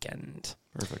next weekend.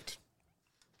 Perfect.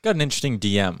 Got an interesting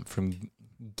DM from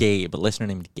Gabe, a listener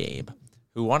named Gabe,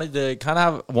 who wanted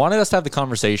us to have the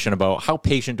conversation about how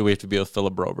patient do we have to be with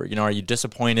Philip Broberg. You know, are you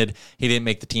disappointed he didn't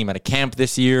make the team at a camp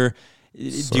this year?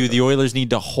 Do the Oilers need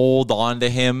to hold on to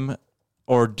him,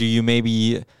 or do you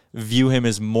maybe view him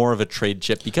as more of a trade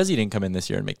chip because he didn't come in this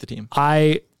year and make the team?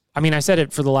 I mean, I said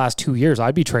it for the last 2 years.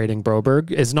 I'd be trading Broberg.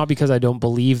 It's not because I don't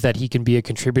believe that he can be a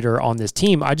contributor on this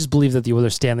team. I just believe that the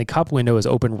Oilers Stanley Cup window is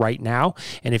open right now.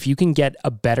 And if you can get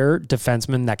a better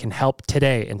defenseman that can help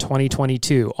today in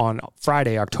 2022 on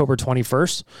Friday, October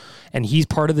 21st, and he's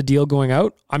part of the deal going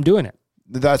out, I'm doing it.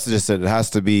 That's just it. It has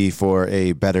to be for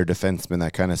a better defenseman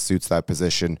that kind of suits that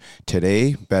position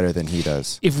today better than he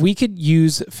does. If we could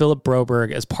use Philip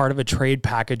Broberg as part of a trade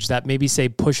package that maybe, say,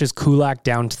 pushes Kulak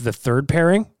down to the 3rd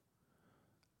pairing,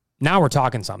 now we're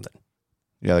talking something.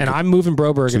 Yeah, and I'm moving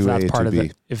Broberg if that's part of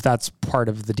it. If that's part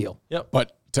of the deal. Yep.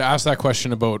 But to ask that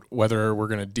question about whether we're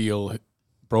going to deal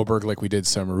Broberg like we did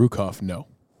Samorukov, no.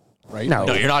 Right? No,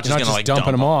 you're not just going to like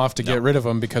dumping him off to get rid of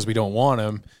him because we don't want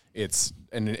him. It's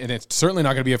certainly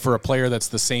not going to be for a player that's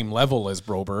the same level as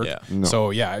Broberg. Yeah. No.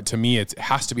 So to me, it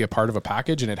has to be a part of a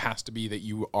package, and it has to be that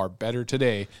you are better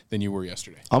today than you were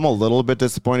yesterday. I'm a little bit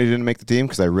disappointed he didn't make the team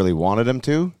because I really wanted him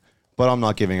to. But I'm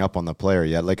not giving up on the player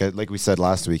yet. Like we said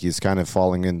last week, he's kind of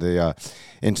falling into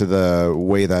the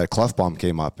way that Klefbom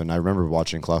came up. And I remember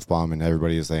watching Klefbom, and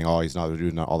everybody was saying, "Oh, he's not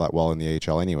doing all that well in the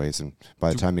AHL, anyways." And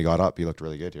by the time he got up, he looked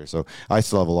really good here. So I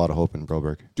still have a lot of hope in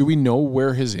Broberg. Do we know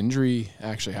where his injury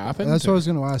actually happened? That's what I was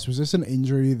going to ask. Was this an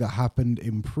injury that happened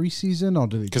in preseason, or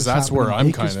did it? Because that's where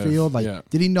I'm kind of.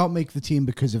 Did he not make the team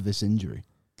because of this injury?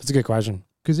 That's a good question.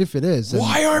 Because if it is,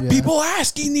 why aren't people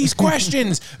asking these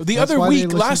questions? The other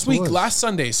week, last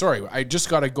Sunday, sorry, I just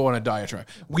got to go on a diatribe.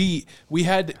 We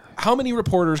had how many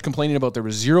reporters complaining about there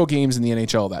were 0 games in the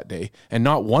NHL that day, and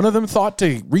not one of them thought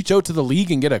to reach out to the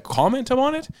league and get a comment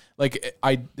on it? Like,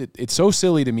 it's so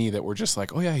silly to me that we're just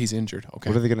like, oh yeah, he's injured. Okay,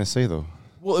 what are they going to say though?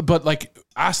 Well, but like,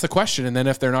 ask the question, and then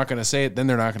if they're not going to say it, then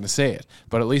they're not going to say it.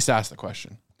 But at least ask the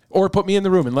question, or put me in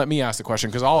the room and let me ask the question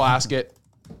because I'll ask it.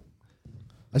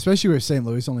 Especially with St.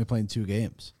 Louis only playing 2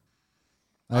 games.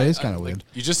 That is kind of weird.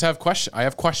 You just have questions. I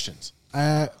have questions.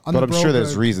 But I'm sure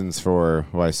there's reasons for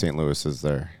why St. Louis is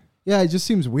there. Yeah, it just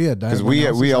seems weird. Because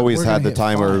we always had the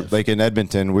time where, like in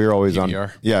Edmonton, we were always PBR.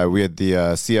 on. Yeah, we had the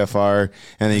CFR,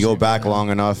 and then you go back long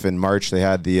enough in March, they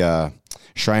had the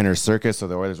Shriners Circus, so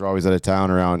the Oilers were always out of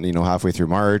town around halfway through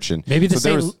March, and maybe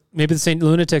the St.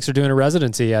 Lunatics are doing a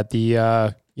residency at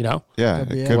the. Yeah,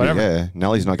 it could be. Yeah,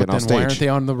 Nelly's not getting on stage. Why aren't they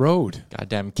on the road?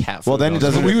 Goddamn cat. Well, then it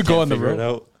doesn't. We would go on the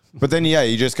road. But then,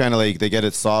 you just kind of like they get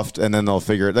it soft, and then they'll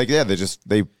figure it. Like, they just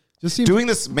doing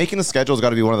this, making the schedule has got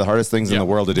to be one of the hardest things in the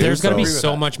world to do. There's got to be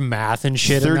so much math and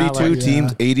shit. 32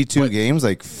 teams, 82 games.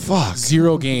 Like, fuck.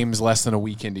 0 games less than a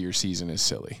week into your season is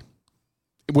silly.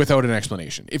 without an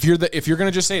explanation. If you're going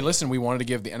to just say, listen, we wanted to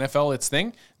give the NFL its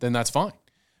thing, then that's fine.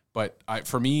 But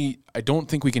for me, I don't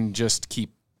think we can just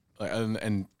keep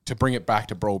and to bring it back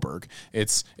to Broberg,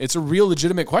 it's a real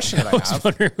legitimate question that I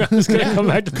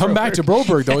have. Come back to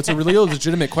Broberg, though. It's a real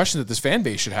legitimate question that this fan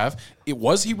base should have.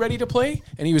 Was he ready to play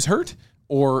and he was hurt,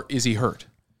 or is he hurt?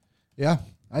 Yeah,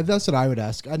 that's what I would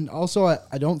ask. And also,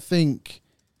 I don't think...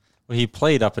 Well, he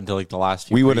played up until like the last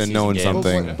few. We would have known games.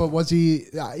 something. But was he?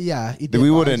 Yeah, he did.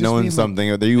 We would have known something.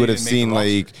 Or you would have seen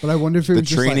like. But I wonder if the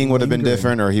training would have been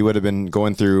different, or he would have been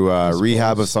going through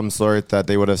rehab of some sort that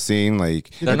they would have seen.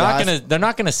 Like they're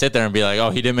not gonna sit there and be like, oh,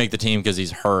 he didn't make the team because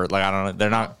he's hurt. Like I don't know. They're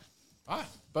not.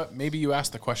 But maybe you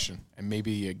ask the question and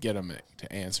maybe you get him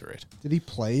to answer it. Did he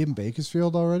play in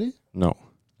Bakersfield already? No.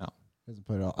 Hasn't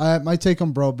played at all. My take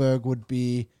on Broberg would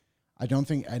be, I don't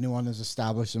think anyone has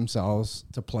established themselves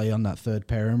to play on that third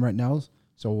pairing right now.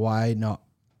 So why not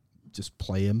just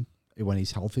play him when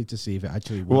he's healthy to see if it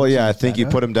actually works? Well, yeah, I think you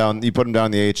put him down. You put him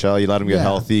down in the AHL. You let him get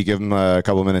healthy. Give him a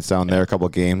couple of minutes down there, a couple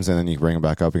of games, and then you bring him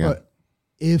back up again. But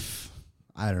if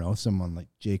I don't know, someone like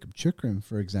Jacob Chychrun,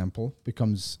 for example,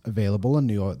 becomes available and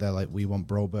they're like, we want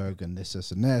Broberg and this,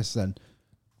 and this, then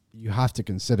you have to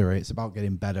consider it. It's about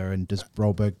getting better. And does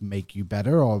Broberg make you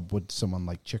better, or would someone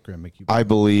like Chychrun make you better? I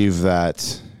believe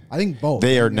that. I think both.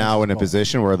 They are now in a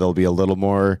position where they'll be a little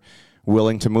more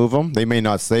willing to move him. They may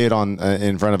not say it on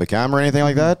in front of a camera or anything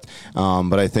like that,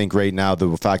 but I think right now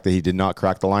the fact that he did not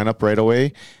crack the lineup right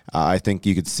away, I think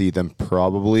you could see them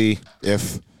probably,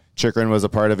 if Chychrun was a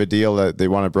part of a deal that they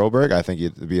wanted Broberg, I think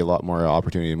it'd be a lot more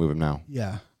opportunity to move him now.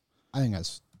 Yeah, I think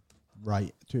that's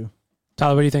right too.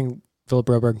 Tyler, what do you think, Philip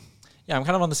Broberg? Yeah, I'm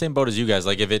kind of on the same boat as you guys.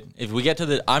 Like if we get to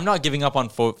the, I'm not giving up on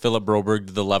Philip Broberg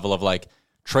to the level of like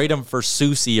trade him for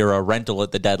Soucy or a rental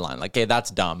at the deadline. Like, hey,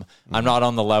 that's dumb. I'm not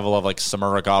on the level of like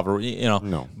Samarikov or,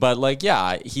 No. But like,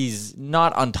 yeah, he's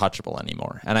not untouchable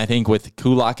anymore. And I think with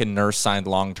Kulak and Nurse signed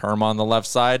long-term on the left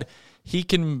side, he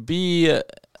can be,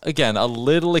 again, a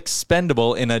little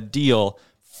expendable in a deal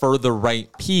for the right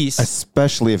piece.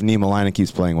 Especially if Niemelainen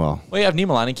keeps playing well. Well, yeah, if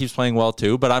Niemelainen keeps playing well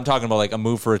too, but I'm talking about like a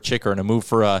move for a Chychrun, a move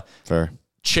for a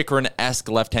Chychrun-esque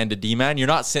left-handed D-man. You're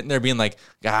not sitting there being like,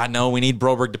 no, we need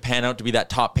Broberg to pan out to be that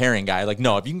top pairing guy. Like,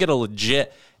 no, if you can get a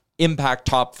legit impact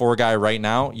top four guy right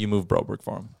now, you move Broberg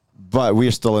for him. But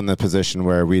we're still in the position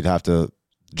where we'd have to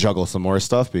juggle some more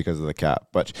stuff because of the cap.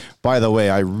 But by the way,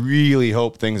 I really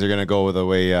hope things are going to go the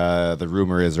way the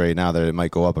rumor is right now, that it might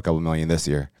go up a couple million this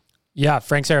year. Yeah,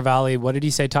 Frank Saravalli, what did he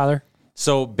say, Tyler?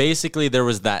 So basically there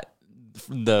was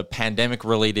the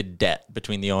pandemic-related debt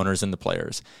between the owners and the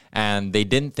players, and they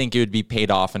didn't think it would be paid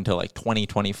off until like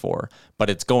 2024, but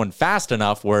it's going fast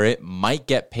enough where it might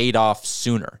get paid off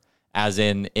sooner, as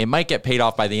in it might get paid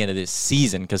off by the end of this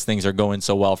season because things are going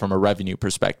so well from a revenue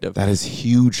perspective. That is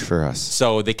huge for us.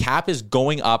 So the cap is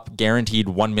going up, guaranteed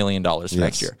 $1 million for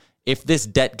next year. If this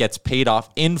debt gets paid off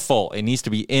in full, it needs to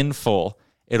be in full,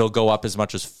 it'll go up as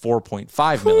much as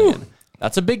 $4.5 million.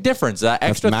 That's a big difference. That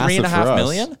extra $3.5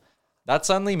 million. That's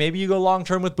suddenly, maybe you go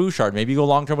long-term with Bouchard. Maybe you go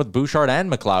long-term with Bouchard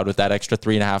and McLeod with that extra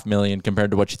 $3.5 million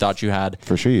compared to what you thought you had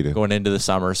for sure you do going into the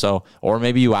summer. So, or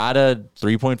maybe you add a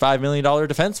 $3.5 million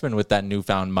defenseman with that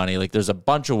newfound money. Like, there's a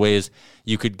bunch of ways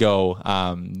you could go.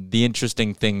 The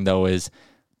interesting thing, though, is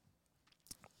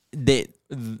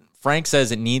Frank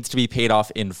says it needs to be paid off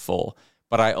in full.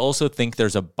 But I also think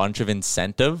there's a bunch of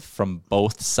incentive from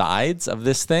both sides of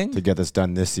this thing to get this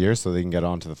done this year so they can get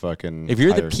on to the fucking... If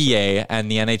you're the PA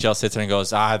and the NHL sits there and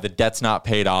goes, the debt's not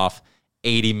paid off,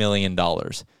 $80 million.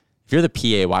 If you're the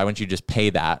PA, why wouldn't you just pay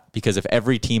that? Because if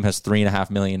every team has $3.5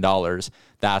 million,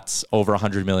 that's over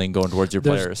 $100 million going towards your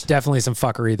players. There's definitely some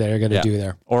fuckery they're going to do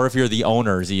there. Or if you're the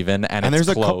owners even, and it's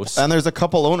there's close. And there's a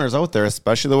couple owners out there,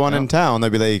 especially the one in town.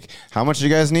 They'd be like, how much do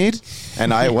you guys need?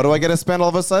 And what do I get to spend all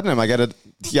of a sudden? Am I get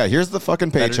here's the fucking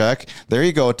paycheck. There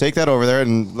you go. Take that over there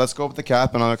and let's go with the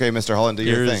cap. And okay, Mr. Holland, do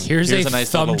your thing. Here's a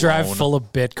nice thumb drive full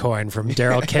of Bitcoin from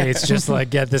Daryl Cates. Just like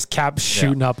get this cap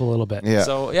shooting up a little bit. Yeah.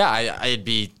 So it'd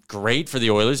be great for the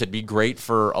Oilers. It'd be great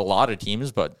for a lot of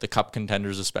teams, but the cup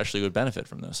contenders especially would benefit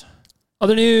from this.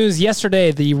 Other news,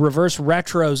 yesterday, the reverse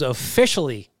retros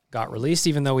officially got released,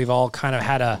 even though we've all kind of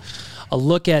had a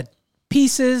look at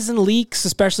pieces and leaks,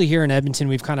 especially here in Edmonton.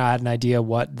 We've kind of had an idea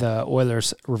what the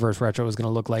Oilers reverse retro was going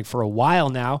to look like for a while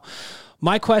now.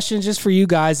 My question just for you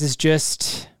guys is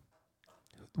just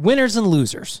winners and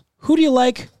losers. Who do you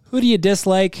like? Who do you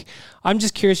dislike? I'm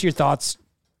just curious your thoughts.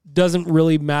 Doesn't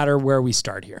really matter where we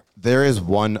start here. There is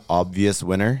one obvious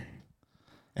winner,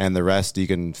 and the rest you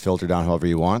can filter down however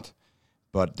you want.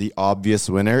 But the obvious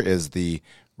winner is the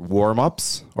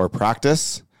warm-ups or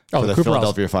practice for the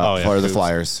Cooperalls. Philadelphia for the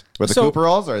Flyers. With the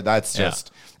Cooperalls, or that's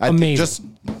just amazing. Just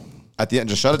at the end,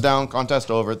 just shut it down. Contest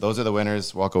over. Those are the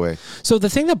winners. Walk away. So the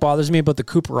thing that bothers me about the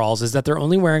Cooperalls is that they're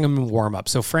only wearing them in warm-up.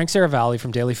 So Frank Saravalli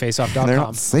from DailyFaceoff.com. They're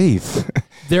not safe.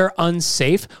 They're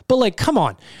unsafe. But like, come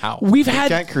on. How? We've They had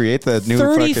can't create the new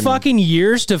 30 fucking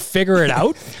years to figure it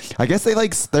out. I guess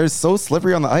they're so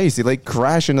slippery on the ice. You like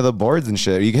crash into the boards and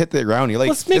shit. You hit the ground. You like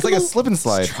Let's make it's like them a slip and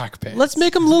slide. Track pants. Let's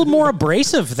make them a little more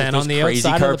abrasive then on the crazy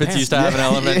outside carpets of the pants. used to have in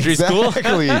elementary school.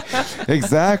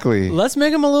 Exactly. Let's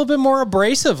make them a little bit more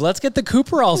abrasive. Let's get the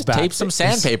Cooperalls back. Tape some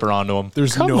sandpaper onto them.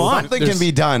 There's Come no on. Something can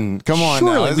be done. Come on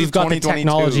now. Surely This we've is got the 2022.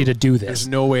 technology to do this. There's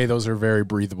no way those are very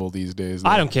breathable these days.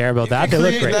 I don't care about that. They look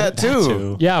Create great. that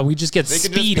too. Yeah, we just get They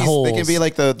can speed just be, holes. They can be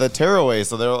like the tearaway,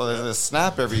 so they'll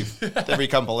snap every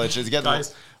couple inches. You get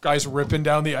guys ripping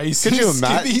down the ice. Could in you his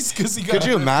imagine? skivvies 'cause he got Could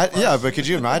you hurt. imagine? Yeah, but could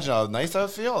you imagine how nice that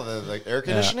would feel? The like air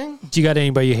conditioning. Do you got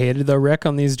anybody you hated though, Rick,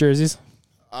 on these jerseys?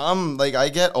 Like I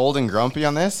get old and grumpy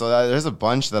on this, so there's a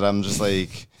bunch that I'm just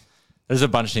like. There's a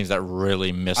bunch of teams that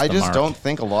really miss I the just mark. don't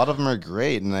think a lot of them are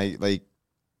great, and I like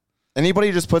anybody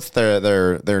who just puts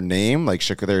their name, like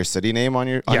their city name on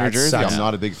your it jersey. sucks. I'm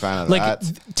not a big fan of Like,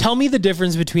 that. tell me the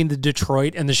difference between the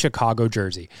Detroit and the Chicago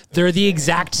jersey. They're the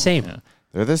exact same.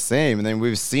 They're the same, and then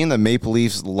we've seen the Maple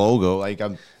Leafs logo. Like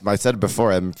I said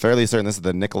before, I'm fairly certain this is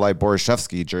the Nikolai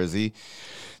Borishevsky jersey.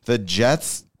 The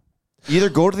Jets either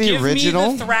go to the Give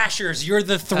original. me the Thrashers. You're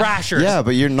the Thrashers. Yeah,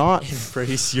 but you're not.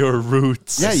 Embrace your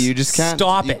roots. Yeah, you just can't.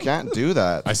 Stop you it. can't do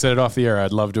that. I said it off the air.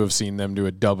 I'd love to have seen them do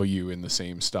a W in the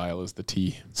same style as the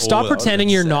T. Stop that pretending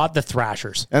would've you're been not the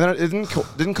Thrashers. And then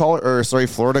didn't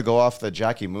Florida go off the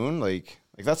Jackie Moon? Like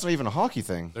that's not even a hockey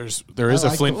thing. There is I a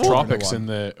like Flint the Florida Tropics one. in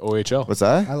the OHL. What's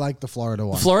that? I like the Florida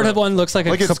one. Florida one looks like a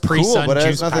Like it's Capri cool, Sun but it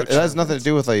juice has, nothing, pouch. it has nothing to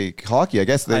do with like hockey. I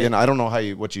guess and I don't know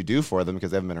what you do for them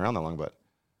because they haven't been around that long. But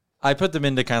I put them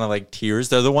into kind of like tiers.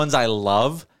 They're the ones I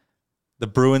love. The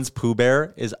Bruins Pooh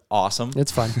Bear is awesome.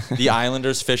 It's fun. The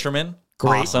Islanders Fisherman,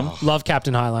 Great. awesome. Love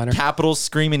Captain Highliner. Capitals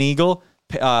Screaming Eagle,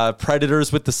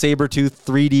 Predators with the saber-tooth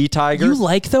 3D tiger. You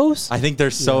like those? I think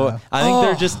they're so. Yeah. I think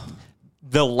they're just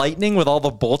the lightning with all the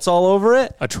bolts all over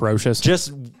it. Atrocious.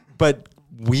 But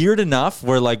weird enough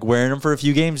where like wearing them for a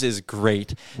few games is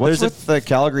great. what's There's with the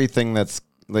Calgary thing? That's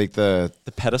like the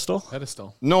the pedestal.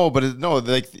 Pedestal.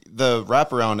 like the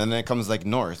wraparound, and then it comes like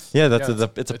north. Yeah, it's a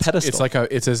pedestal.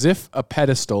 It's as if a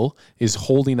pedestal is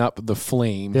holding up the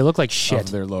flame. They look like of shit.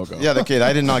 their logo. Yeah, the kid.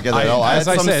 I did not get that at all. I had as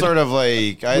I some said, sort of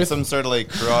like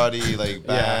karate like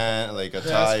band, like a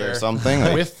tie or fair. something.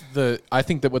 Like, I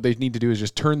think that what they need to do is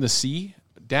just turn the C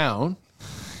down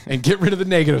and get rid of the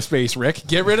negative space, Rick.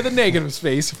 Get rid of the negative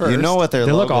space first. you know what their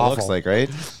They look logo awful. looks like, right?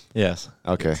 yes.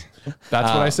 Okay. That's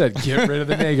what I said. Get rid of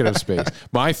the negative space.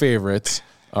 My favorites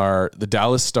are the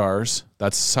Dallas Stars.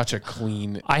 That's such a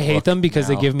clean. I hate look them because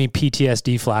now. they give me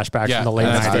PTSD flashbacks Yeah, from the late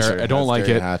that's 90s. fair. I don't like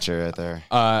Gary it. Hatcher right there.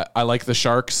 I like the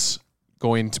Sharks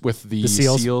going with the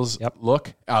Seals. Yep.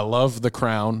 look. I love the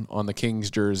crown on the Kings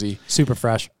jersey. Super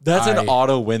fresh. That's an I-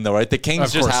 auto win though, right? The Kings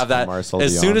Of just course. have that. Marcel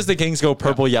As Dion. soon as the Kings go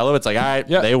purple yellow, it's like, all right,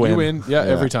 Yeah, they win. You win. Yeah,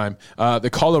 every time. The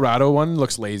Colorado one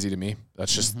looks lazy to me.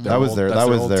 That's just That was their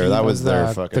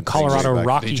fucking the Colorado thing.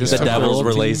 Rockies. just The took Devils their were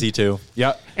old team. lazy too.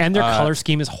 Yeah, And their color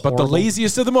scheme is horrible. But the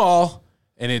laziest of them all,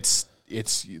 and it's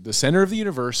the center of the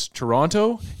universe,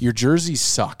 Toronto, your jerseys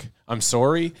suck. I'm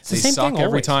sorry. the They same suck thing every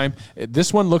always. time.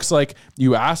 This one looks like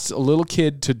you asked a little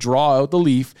kid to draw out the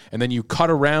leaf, and then you cut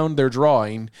around their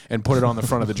drawing and put it on the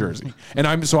front of the jersey. And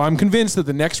I'm convinced that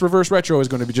the next reverse retro is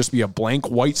going to just be a blank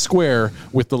white square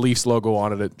with the Leafs logo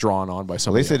on it drawn on by At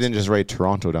somebody least they else. didn't just write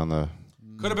Toronto down the.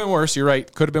 Could have been worse. You're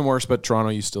right. Could have been worse, but Toronto,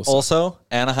 you still suck. Also,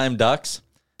 Anaheim Ducks,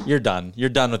 you're done. You're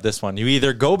done with this one. You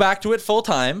either go back to it full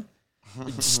time,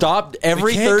 stop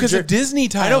every can't third 'cause of Disney,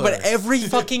 I know, Tyler. but every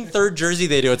fucking third jersey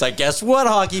they do, it's like, guess what,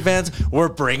 hockey fans? We're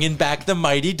bringing back the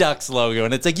Mighty Ducks logo,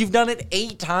 and it's like you've done it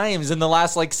 8 times in the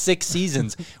last like 6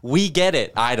 seasons. We get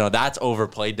it. I know that's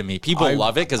overplayed to me. People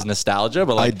love it because nostalgia,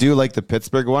 but I like do like the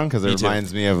Pittsburgh one because it too.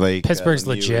 reminds me of like Pittsburgh's Lemieux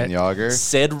legit. and Yager.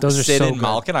 Sid Those are so and good.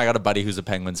 Malkin. I got a buddy who's a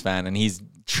Penguins fan, and he's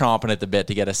chomping at the bit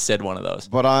to get a Sid one of those.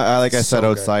 But I like I said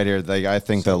So outside here, like I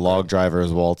think the log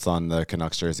driver's waltz on the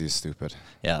Canucks jersey is stupid.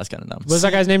 Yeah, that's kind of dumb. What's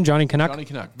that guy's name? Johnny Canuck? Johnny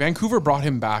Canuck. Vancouver brought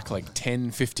him back like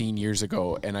 10, 15 years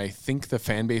ago, and I think the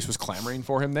fan base was clamoring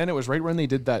for him then. It was right when they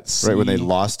did that. Right when they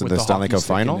lost in with the Stanley hockey Cup stick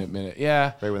final? in a minute.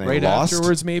 Yeah, Right when they lost?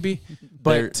 afterwards maybe.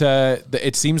 But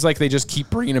it seems like they just keep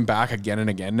bringing him back again and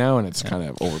again now, and it's kind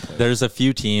of overplayed. There's a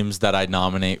few teams that I'd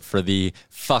nominate for the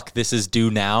 "Fuck This Is Due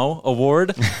Now"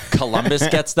 award. Columbus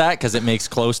gets that because it makes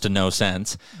close to no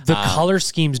sense. The color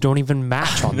schemes don't even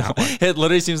match on that one. It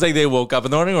literally seems like they woke up in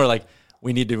the morning and were like,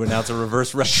 We need to announce a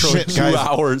reverse retro in Shit, 2 guys.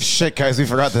 hours. Shit, guys, we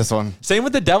forgot this one. Same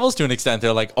with the Devils to an extent.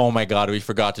 They're like, oh my God, we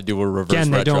forgot to do a reverse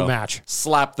Again, they retro. don't match.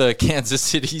 Slap the Kansas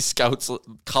City Scouts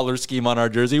color scheme on our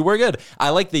jersey. We're good. I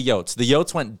like the Yotes. The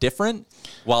Yotes went different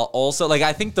while also, like,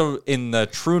 I think in the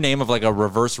true name of like a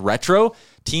reverse retro,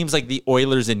 teams like the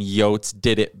Oilers and Yotes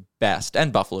did it best,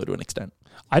 and Buffalo to an extent.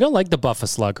 I don't like the Buffa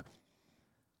Slug.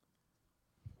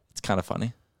 It's kind of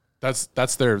funny. That's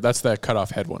the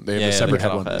cutoff head one. They have a the separate head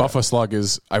cutoff one. head. Buffa Slug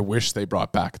is. I wish they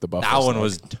brought back the Buffa. That Slug. one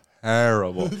was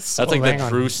terrible. That's like hang the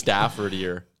on. Drew Stafford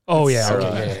year. Oh, yeah.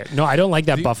 Okay, yeah. No, I don't like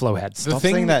that Buffalo head. Stop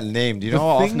saying that name. Do you know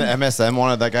how often the MSM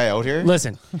wanted that guy out here?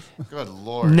 Listen, Good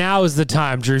Lord. now is the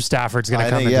time Drew Stafford's going to I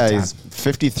come think, into town. he's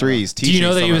 53. He's Do you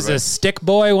know that he was a stick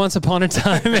boy once upon a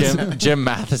time? Jim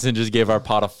Matheson just gave our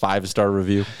pot a 5-star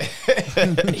review.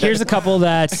 Here's a couple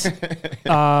that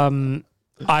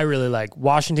I really like.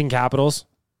 Washington Capitals.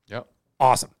 Yep.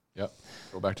 Awesome. Yep.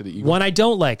 Go back to the Eagles. One I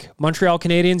don't like, Montreal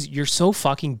Canadiens. You're so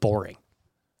fucking boring.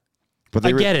 But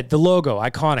I get it. The logo,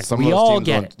 iconic. Some We of those all teams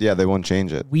get won't, it. Yeah, they won't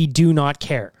change it. We do not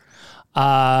care.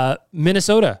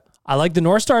 Minnesota. I like the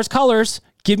North Stars colors.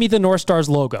 Give me the North Stars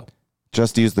logo.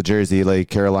 Just use the jersey like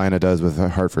Carolina does with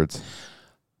Hartford's.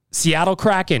 Seattle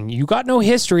Kraken. You got no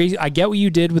history. I get what you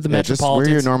did with the Yeah, just Metropolitans.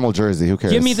 wear your normal jersey. Who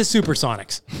cares? Give me the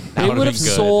Supersonics. They would've would have been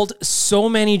good. sold so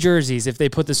many jerseys if they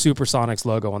put the Supersonics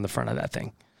logo on the front of that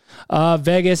thing.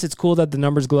 Vegas, it's cool that the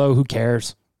numbers glow. Who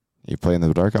cares? You play in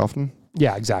the dark often?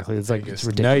 Yeah, exactly. It's like it's Vegas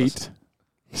ridiculous.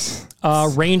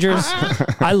 Rangers.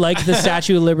 I like the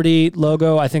Statue of Liberty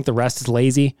logo. I think the rest is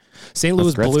lazy. St.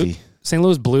 Louis Gretzky. St.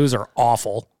 Louis Blues are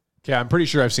awful. Yeah, I'm pretty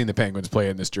sure I've seen the Penguins play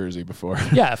in this jersey before.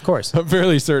 Yeah, of course. I'm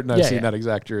fairly certain I've Yeah, seen yeah. that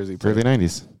exact jersey. played. Early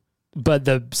 90s. But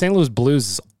the St. Louis Blues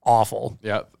is awful.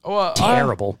 Yeah. Well,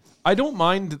 Terrible. I don't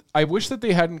mind. I wish that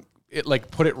they hadn't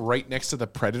put it right next to the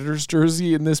Predators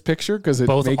jersey in this picture because it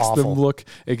Both makes awful. them look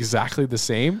exactly the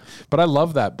same. But I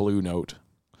love that blue note.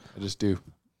 I just do.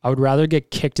 I would rather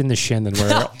get kicked in the shin than wear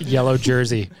a yellow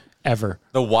jersey ever.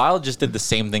 The Wild just did the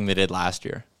same thing they did last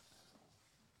year.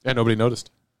 Yeah, nobody noticed.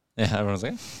 Yeah, everyone's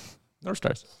like, North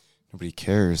Stars. Nobody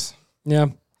cares. Yeah, I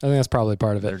think that's probably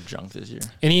part of They're it. junk this year.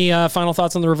 Any final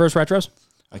thoughts on the reverse retros?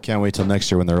 I can't wait till next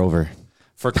year when they're over.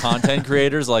 For content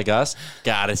creators like us,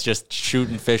 God, it's just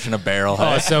shooting fish in a barrel.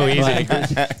 Oh, it's so easy.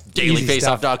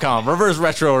 DailyFaceoff.com, reverse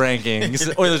retro rankings,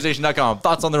 OilersNation.com,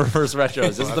 thoughts on the reverse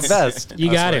retros. This is the best.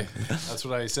 You got it. That's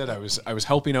what I said. I was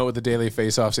helping out with the Daily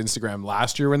Faceoff's Instagram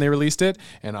last year when they released it,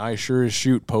 and I sure as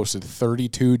shoot posted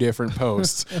 32 different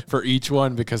posts for each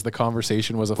one because the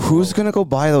conversation was a Who's going to go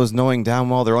buy those knowing damn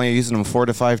well they're only using them 4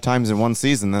 to 5 times in one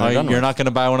season? Then they're done You're with? not going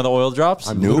to buy one of the oil drops?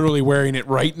 I'm literally wearing it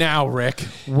right now, Rick.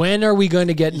 When are we going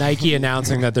to get Nike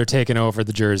announcing that they're taking over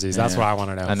the jerseys? That's what I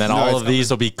want to know. And then No, all it's of these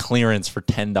will be clearance for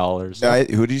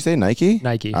 $10. Who did you say? Nike?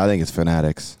 Nike. I think it's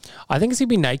Fanatics. I think it's going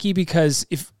to be Nike because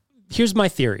here's my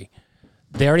theory.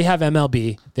 They already have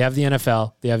MLB, they have the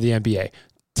NFL, they have the NBA.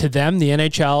 To them, the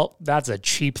NHL, that's a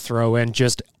cheap throw in.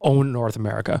 Just own North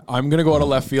America. I'm gonna go out of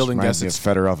left field and Reminds guess me it's.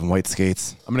 of Fedorov and white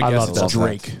skates. I'm gonna I guess love it's that.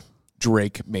 Drake.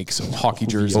 Drake makes hockey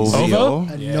jerseys. OVO?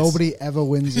 And nobody ever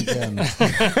wins again.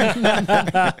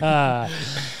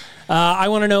 I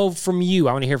want to know from you.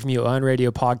 I want to hear from you on Radio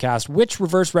Podcast. Which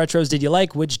reverse retros did you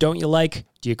like? Which don't you like?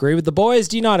 Do you agree with the boys?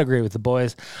 Do you not agree with the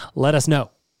boys? Let us know.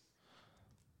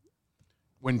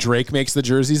 When Drake makes the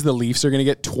jerseys, the Leafs are going to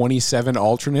get 27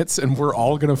 alternates, and we're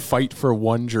all going to fight for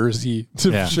one jersey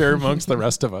to share amongst the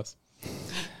rest of us.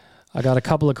 I got a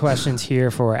couple of questions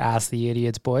here for Ask the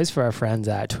Idiots boys for our friends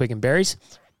at Twig and Berries.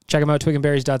 Check them out,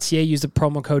 twigandberries.ca. Use the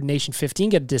promo code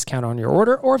NATION15. Get a discount on your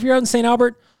order. Or if you're out in St.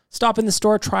 Albert, stop in the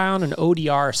store, try on an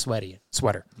ODR sweater.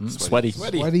 Sweaty. Sweaty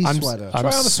sweater.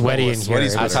 I'm sweaty in here.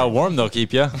 That's how warm they'll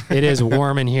keep you. It is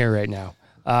warm in here right now.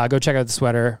 Go check out the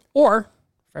sweater. Or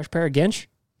fresh pair of Ginch.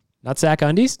 Nutsack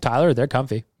undies. Tyler, they're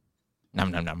comfy.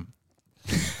 Num, num, num.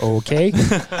 Okay.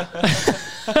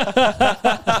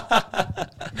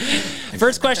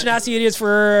 First question, Ask the Idiots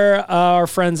for our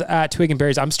friends at Twig and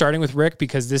Berries. I'm starting with Rick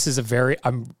because this is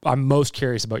I'm most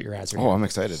curious about your answer. Oh, I'm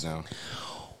excited now.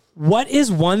 What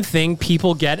is one thing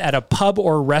people get at a pub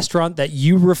or restaurant that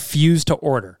you refuse to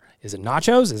order? Is it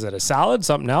nachos? Is it a salad?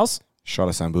 Something else? Shot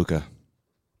of Sambuca.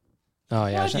 Oh,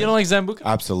 yeah. You don't like Zambuca?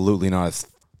 Absolutely not. It's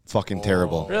fucking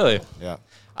terrible. Really? Yeah.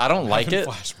 I don't like it.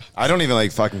 I don't even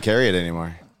like fucking carry it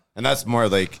anymore. And that's more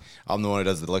like I'm the one who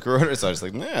does the liquor order, so I was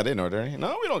like, nah, I didn't order any.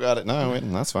 No, we don't got it. No,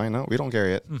 that's fine. No, we don't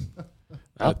carry it.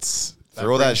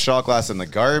 Throw that shot glass in the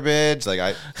garbage.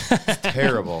 Like it's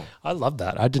terrible. I love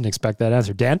that. I didn't expect that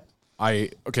answer. Dan?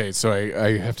 So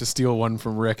I have to steal one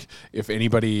from Rick. If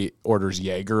anybody orders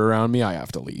Jaeger around me, I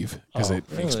have to leave because it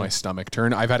makes my stomach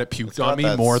turn. I've had it puked on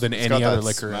me more than any other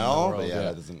liquor in the world.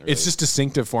 Yeah. It's just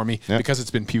distinctive for me because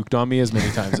it's been puked on me as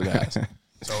many times as it has.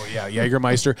 So yeah,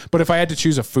 Jägermeister. But if I had to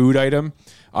choose a food item,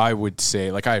 I would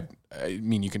say I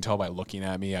mean, you can tell by looking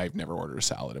at me, I've never ordered a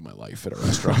salad in my life at a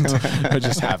restaurant. I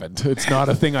just haven't. It's not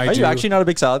a thing I do. Are you actually not a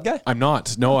big salad guy? I'm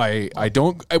not. No, I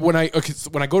don't. When I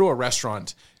go to a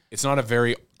restaurant, it's not a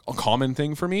very common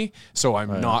thing for me, so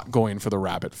I'm not going for the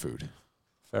rabbit food.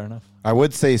 Fair enough. I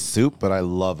would say soup, but I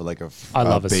love a baked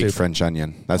soup. French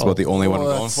onion. That's about the only one I'm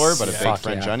going for. But a baked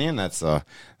French onion, that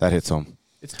hits home.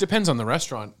 It depends on the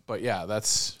restaurant, but yeah,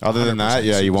 that's... Other than that,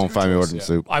 you won't find me ordering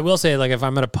soup. I will say, if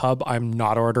I'm at a pub, I'm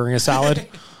not ordering a salad.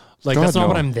 That's not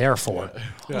what I'm there for.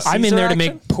 Yeah. I'm in there to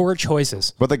make poor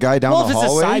choices. But the guy down the hallway... Well,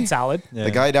 if it's a side salad. The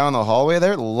guy down the hallway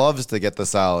there loves to get the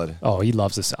salad. Oh, he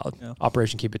loves the salad. Yeah.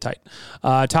 Operation Keep It Tight.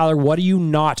 Tyler, what are you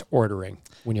not ordering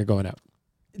when you're going out?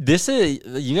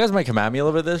 You guys might come at me a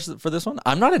little bit for this one.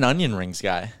 I'm not an onion rings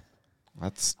guy.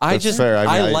 That's fair.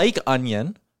 I like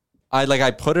onion.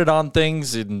 I put it on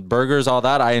things in burgers, all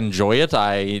that. I enjoy it.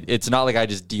 It's not like I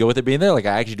just deal with it being there. I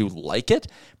actually do like it,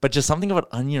 but just something about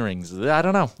onion rings. I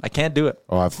don't know. I can't do it.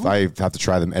 Oh, I have to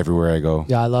try them everywhere I go.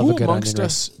 Yeah, I love a good onion ring. Amongst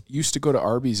us used to go to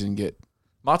Arby's and get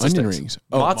matzo onion sticks. Rings.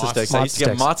 Matzo sticks. I used to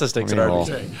get matzo sticks at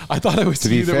Arby's. I thought it was to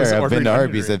be fair. I've been to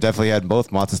Arby's. They've definitely had both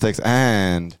matzo sticks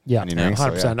and onion rings.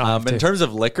 100%. In terms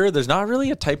of liquor, there's not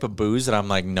really a type of booze that I'm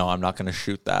like, no, I'm not going to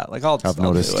shoot that. I've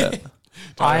noticed do it.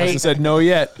 I hasn't said no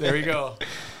yet. There we go.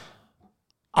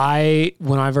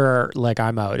 Whenever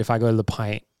I'm out, if I go to the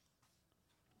Pint,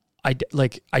 I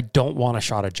don't want a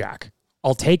shot of Jack.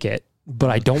 I'll take it, but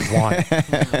I don't want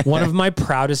it. One of my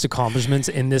proudest accomplishments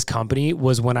in this company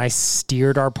was when I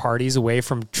steered our parties away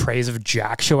from trays of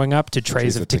Jack showing up to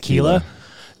trays of tequila,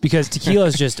 because tequila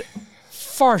is just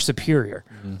far superior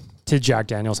to Jack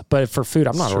Daniels. But for food,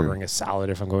 I'm not ordering a salad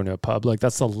if I'm going to a pub.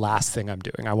 That's the last thing I'm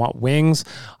doing. I want wings.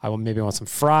 I want some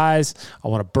fries. I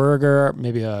want a burger,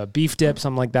 maybe a beef dip,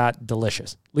 something like that.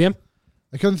 Delicious. Liam?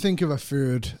 I couldn't think of a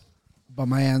food, but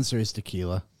my answer is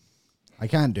tequila. I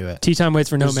can't do it. Tea time waits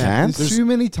for no man. There's too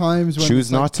many times when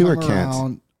choose not to or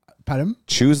can't. Pardon?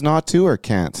 Choose not to or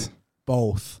can't.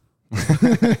 Both.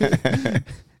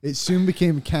 It soon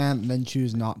became can't and then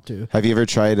choose not to. Have you ever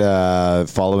tried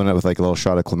following it with a little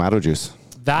shot of Clamato juice?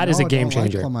 That is a game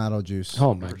changer. Like Clamato juice.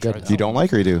 Oh my goodness. You don't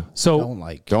like or you do? So don't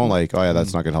like. Don't like. Oh yeah,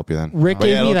 that's not gonna help you then. Rick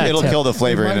gave me that it'll tip. Kill the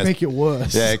flavor. It might make it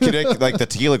worse. Yeah, the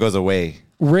tequila goes away.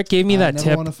 Rick gave me that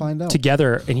tip find out.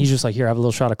 together, and he's just like, "Here, have a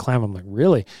little shot of clam." I'm like,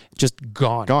 "Really?" Just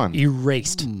gone,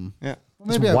 erased. Yeah, well,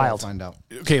 maybe I will find out.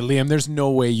 Okay, Liam, there's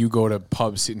no way you go to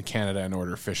pubs in Canada and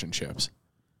order fish and chips.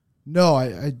 No,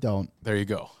 I don't. There you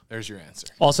go. There's your answer.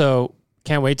 Also,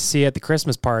 can't wait to see you at the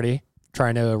Christmas party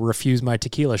trying to refuse my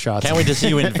tequila shots. Can't wait to see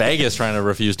you in Vegas trying to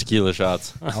refuse tequila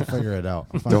shots. I'll figure it out.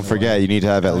 Don't forget, you need to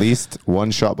have at least one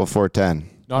shot before 10.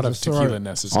 Not of tequila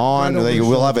necessarily.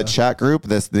 We'll have a chat group.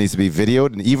 This needs to be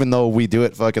videoed. And even though we do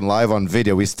it fucking live on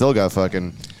video, we still got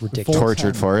fucking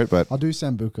tortured for it. But I'll do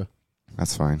Sambuca.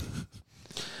 That's fine.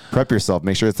 Prep yourself.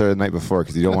 Make sure it's there the night before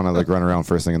because you don't want to run around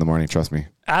first thing in the morning. Trust me.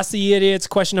 Ask the idiots.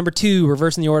 Question number 2,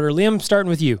 reversing the order. Liam, starting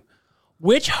with you.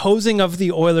 Which hosing of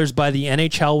the Oilers by the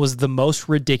NHL was the most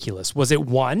ridiculous? Was it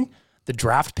 1, the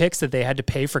draft picks that they had to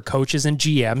pay for coaches and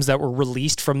GMs that were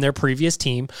released from their previous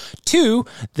team? 2,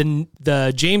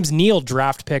 the James Neal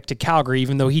draft pick to Calgary,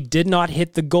 even though he did not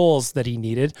hit the goals that he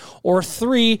needed? Or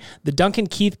 3, the Duncan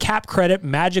Keith cap credit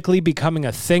magically becoming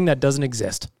a thing that doesn't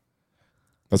exist?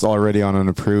 That's already on an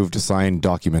approved signed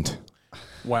document.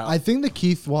 Wow. I think the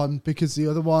Keith one, because the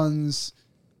other ones,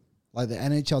 like the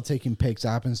NHL taking picks,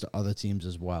 happens to other teams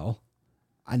as well.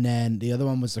 And then the other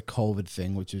one was the COVID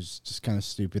thing, which is just kind of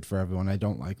stupid for everyone. I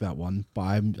don't like that one,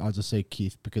 but I'll just say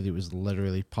Keith because it was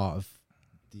literally part of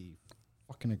the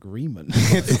fucking agreement.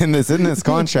 It's in this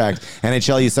contract.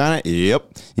 NHL, you sign it?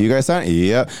 Yep. You guys sign it?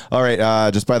 Yep. All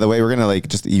right. Just by the way, we're gonna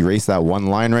just erase that one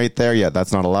line right there. Yeah,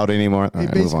 that's not allowed anymore. All it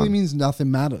right, basically means nothing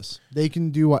matters. They can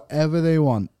do whatever they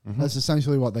want. Mm-hmm. That's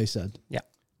essentially what they said. Yeah.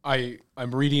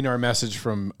 I'm reading our message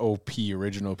from OP,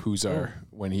 Original Puzar,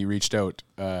 when he reached out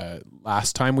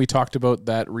last time we talked about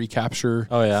that recapture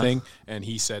thing, and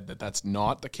he said that that's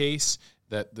not the case,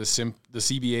 that the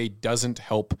CBA doesn't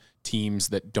help teams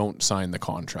that don't sign the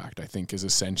contract, I think is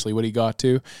essentially what he got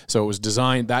to. So it was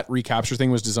designed, that recapture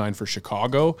thing was designed for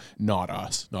Chicago, not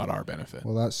us, not our benefit.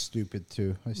 Well, that's stupid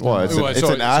too. Well, it's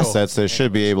an asset, so it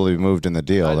should be able to be moved in the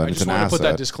deal. I just want to put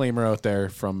that disclaimer out there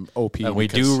from OP. And we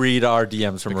do read our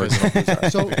DMs from Original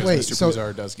Puzar. So wait, Mr.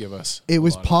 Puzar does give us. It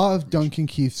was part of Duncan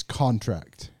Keith's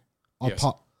contract. Yes.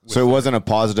 So it wasn't a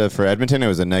positive for Edmonton, it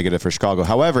was a negative for Chicago.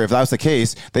 However, if that was the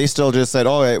case, they still just said,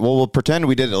 "Oh, well, we'll pretend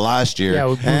we did it last year."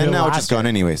 Yeah, and now it's just gone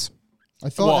anyways. I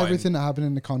thought everything that happened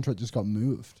in the contract just got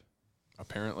moved.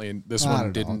 Apparently, this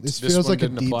one didn't. This feels like a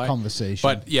deep apply. conversation.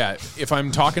 But yeah, if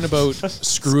I'm talking about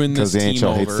screwing this Because the team NHL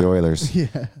over, hates the Oilers.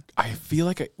 Yeah. I feel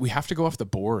like we have to go off the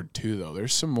board too, though.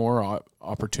 There's some more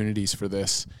opportunities for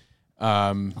this.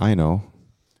 I know.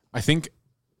 I think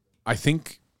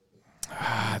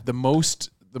the most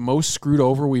screwed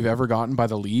over we've ever gotten by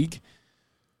the league.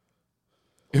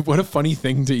 What a funny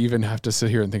thing to even have to sit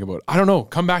here and think about. I don't know.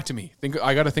 Come back to me.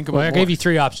 I got to think about. Well, I gave you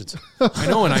 3 options. I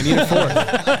know, and I need a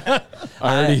 4th.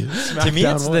 To me,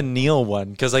 it's the Neil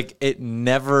one because like it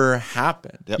never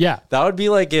happened. Yep. Yeah. That would be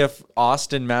like if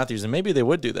Austin Matthews, and maybe they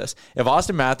would do this, if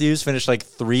Austin Matthews finished like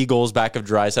 3 goals back of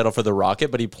Draisaitl for the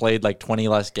Rocket, but he played like 20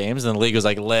 less games, and the league was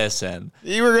like, listen,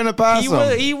 You were going to pass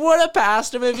him. he would have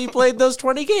passed him if he played those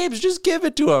 20 games. Just give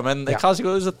it to him. And it cost you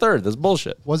a 1/3. That's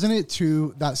bullshit. Wasn't it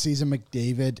too that season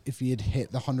McDavid, if he had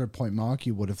hit the 100-point mark,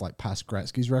 he would have like passed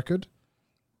Gretzky's record?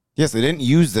 Yes, they didn't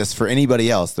use this for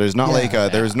anybody else. There's not Yeah.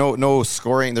 there's no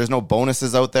scoring. There's no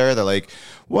bonuses out there. They're like,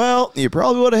 well, you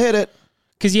probably would have hit it.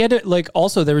 Because you had to, like,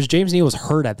 also there was James Neal was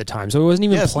hurt at the time, so he wasn't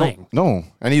even playing. No.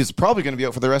 And he's probably going to be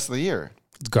out for the rest of the year.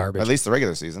 It's garbage. At least the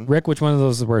regular season. Rick, which one of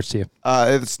those is worse to you?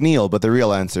 It's Neil, but the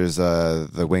real answer is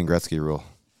the Wayne Gretzky rule.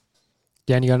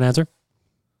 Dan, you got an answer?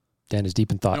 Dan is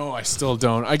deep in thought. No, I still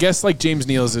don't. I guess like James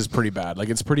Neal's is pretty bad. Like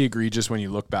it's pretty egregious when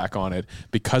you look back on it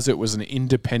because it was an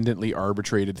independently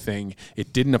arbitrated thing.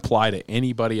 It didn't apply to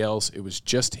anybody else. It was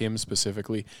just him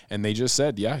specifically. And they just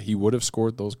said, yeah, he would have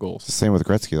scored those goals. Same with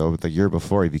Gretzky, though. The year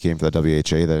before he became for the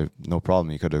WHA, no problem.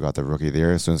 He could have got the Rookie of the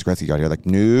Year. As soon as Gretzky got here, like,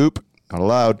 nope, not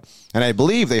allowed. And I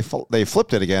believe they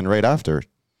flipped it again right after.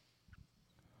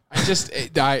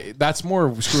 That's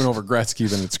more screwing over Gretzky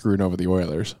than it's screwing over the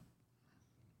Oilers.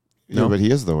 No, but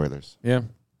he is the Oilers. Yeah,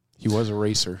 he was a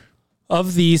racer.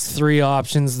 Of these 3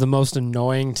 options, the most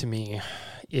annoying to me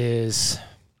is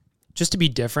just to be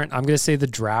different. I'm going to say the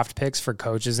draft picks for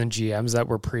coaches and GMs that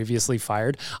were previously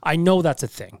fired. I know that's a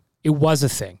thing. It was a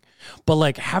thing. But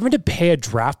like having to pay a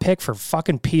draft pick for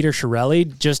fucking Peter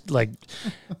Chiarelli just like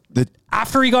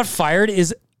after he got fired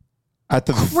is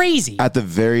crazy. At the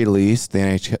very least, the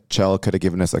NHL could have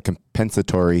given us a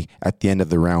compensatory at the end of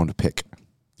the round pick.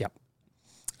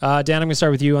 Dan, I'm going to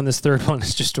start with you on this third one.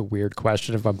 It's just a weird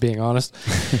question, if I'm being honest.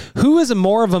 Who is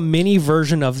more of a mini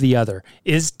version of the other?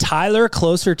 Is Tyler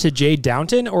closer to Jay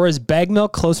Downton or is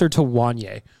Bagmilk closer to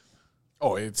Wanye?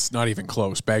 Oh, it's not even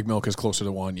close. Bagmilk is closer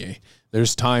to Wanye.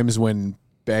 There's times when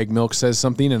Bagmilk says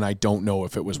something and I don't know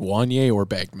if it was Wanye or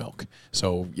Bagmilk.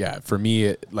 So, yeah, for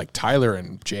me, like Tyler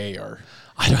and Jay are...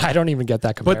 I don't even get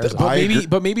that comparison.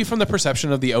 But maybe from the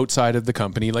perception of the outside of the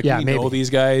company, like we know these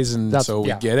guys and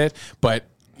we get it. But...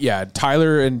 yeah,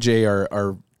 Tyler and Jay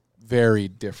are very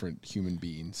different human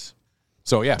beings.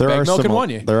 So yeah, Bagmilk and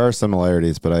Wanye. There are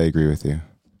similarities, but I agree with you.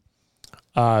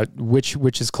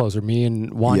 Which is closer, me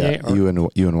and Wanye? Yeah, you and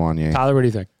Wanye. Tyler, what do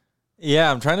you think? Yeah,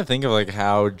 I'm trying to think of like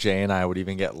how Jay and I would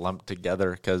even get lumped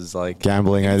together because like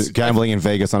gambling in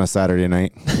Vegas on a Saturday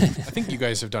night. I think you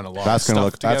guys have done a lot. That's gonna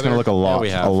look a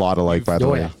lot alike. By the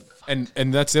way.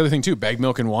 And that's the other thing too.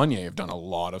 Bagmilk and Wanye have done a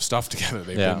lot of stuff together.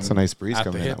 It's a nice breeze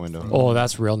coming in that window. Oh,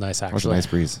 that's real nice, actually. That's a nice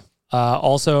breeze.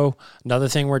 Also, another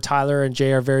thing where Tyler and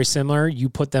Jay are very similar, you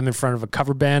put them in front of a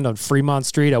cover band on Fremont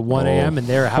Street at 1 a.m. and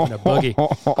they're having a boogie.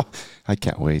 I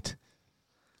can't wait.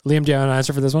 Liam, do you have an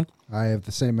answer for this one? I have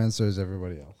the same answer as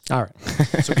everybody else. All right.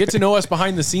 So get to know us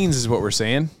behind the scenes is what we're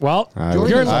saying. Well, I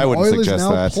wouldn't Oilers suggest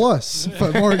Now that. Plus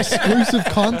for more exclusive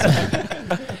content.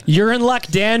 You're in luck,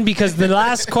 Dan, because the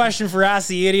last question for Ask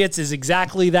the Idiots is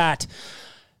exactly that.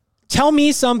 Tell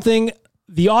me something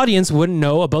the audience wouldn't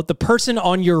know about the person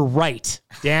on your right.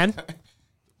 Dan?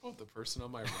 Oh, the person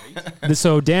on my right?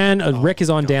 So Dan, Rick is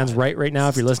on Dan's right now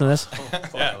if you're listening to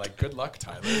this. Yeah, like good luck,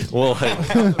 Tyler. Well,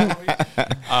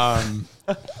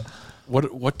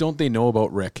 what don't they know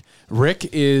about Rick? Rick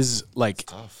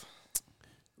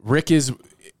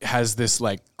has this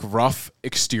like gruff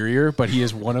exterior, but he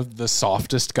is one of the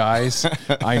softest guys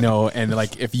I know. And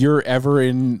like, if you're ever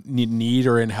in need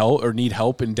or need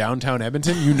help in downtown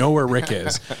Edmonton, you know where Rick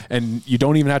is, and you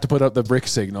don't even have to put up the brick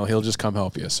signal. He'll just come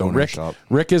help you. So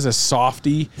Rick is a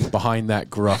softie behind that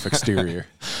gruff exterior.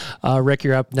 Rick,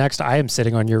 you're up next. I am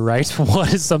sitting on your right.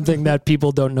 What is something that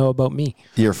people don't know about me?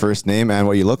 Your first name and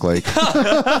what you look like.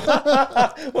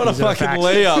 What a fucking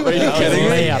layup. Are you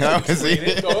kidding me?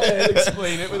 Go ahead,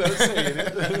 explain it without saying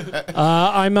it.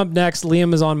 I'm up next.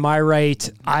 Liam is on my right.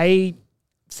 I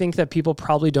think that people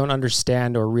probably don't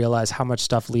understand or realize how much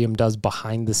stuff Liam does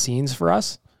behind the scenes for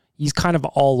us. he's kind of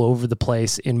all over the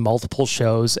place in multiple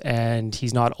shows, and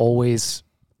he's not always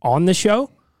on the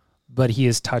show, but he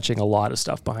is touching a lot of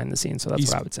stuff behind the scenes. So that's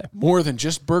what I would say. More than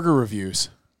just burger reviews.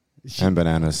 And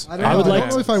bananas. I don't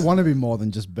know if I want to be more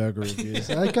than just burger reviews.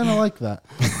 I kind of like that.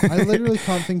 I literally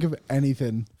can't think of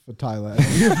anything for Tyler.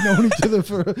 We have known each other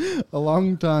for a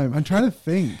long time. I'm trying to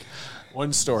think.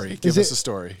 One story. Give us a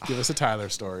story. Give us a Tyler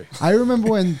story. I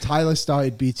remember when Tyler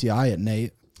started BTI at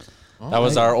Nate. That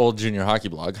was our old junior hockey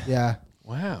blog. Yeah.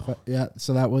 Wow. But yeah,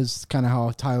 so that was kind of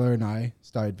how Tyler and I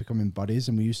started becoming buddies,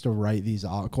 and we used to write these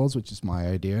articles, which is my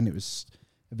idea, and it was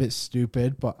a bit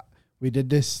stupid, but we did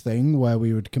this thing where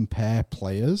we would compare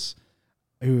players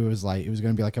who was like, it was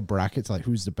going to be like a bracket to like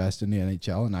who's the best in the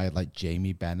NHL, and I had like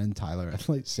Jamie Benn and Tyler had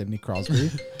like Sidney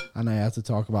Crosby, and I had to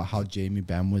talk about how Jamie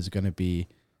Benn was going to be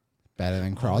better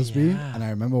than Crosby. yeah. And I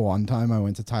remember one time I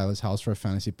went to Tyler's house for a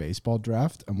fantasy baseball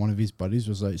draft, and one of his buddies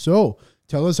was like, so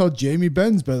tell us how Jamie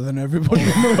Benn's better than everybody in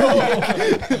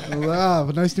the league. Wow,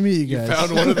 but nice to meet you guys. You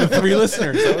found one of the 3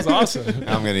 listeners. That was awesome.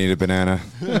 I'm going to eat a banana.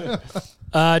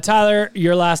 Tyler,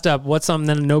 you're last up. What's something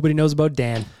that nobody knows about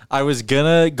Dan? I was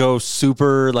gonna go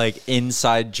super like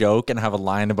inside joke and have a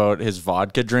line about his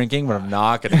vodka drinking, but I'm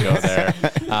not gonna go there.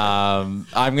 I'm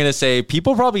gonna say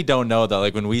people probably don't know that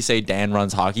like when we say Dan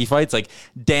runs hockey fights, like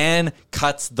Dan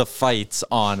cuts the fights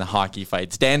on hockey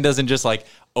fights. Dan doesn't just like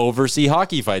oversee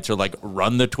hockey fights or like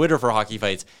run the Twitter for hockey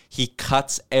fights. He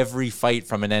cuts every fight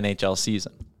from an NHL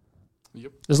season.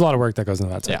 Yep. There's a lot of work that goes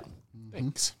into that. Yeah.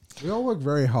 Thanks. We all work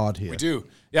very hard here. We do.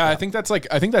 Yeah, I think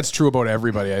that's true about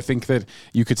everybody. I think that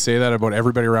you could say that about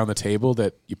everybody around the table,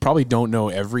 that you probably don't know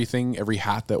everything, every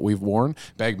hat that we've worn.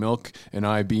 Bag Milk and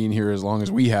I being here as long as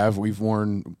we have,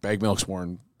 Bag Milk's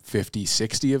worn 50,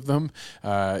 60 of them.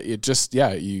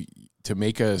 To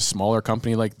make a smaller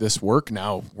company like this work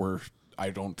now, I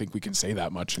don't think we can say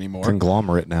that much anymore.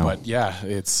 Conglomerate now. But yeah,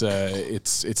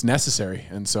 it's necessary.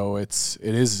 And so it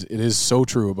is so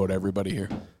true about everybody here.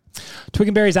 Twig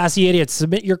and Berries, Ask the Idiots.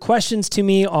 Submit your questions to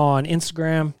me on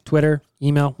Instagram, Twitter,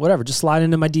 email, whatever. Just slide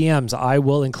into my DMs. I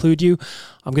will include you.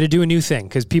 I'm going to do a new thing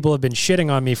because people have been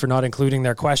shitting on me for not including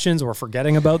their questions or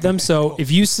forgetting about them. So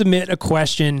if you submit a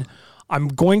question, I'm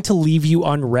going to leave you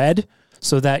unread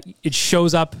so that it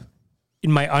shows up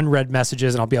in my unread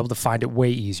messages and I'll be able to find it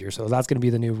way easier. So that's going to be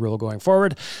the new rule going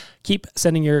forward. Keep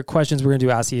sending your questions. We're going to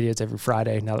do Ask the Idiots every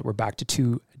Friday now that we're back to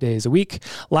 2 days a week.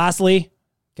 Lastly,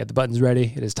 get the buttons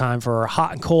ready. It is time for our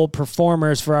hot and cold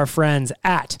performers for our friends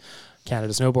at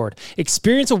Canada Snowboard.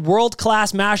 Experience a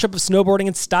world-class mashup of snowboarding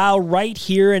and style right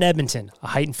here in Edmonton. A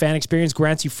heightened fan experience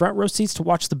grants you front row seats to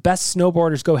watch the best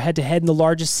snowboarders go head-to-head in the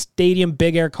largest stadium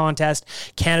big air contest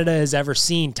Canada has ever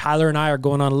seen. Tyler and I are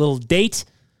going on a little date.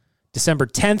 December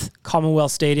 10th,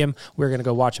 Commonwealth Stadium. We're going to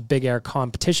go watch a big air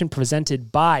competition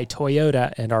presented by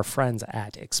Toyota and our friends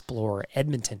at Explore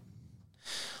Edmonton.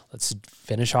 Let's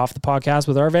finish off the podcast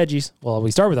with our veggies. Well, we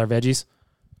start with our veggies.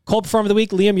 Cold Performer of the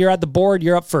Week. Liam, you're at the board.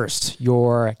 You're up first.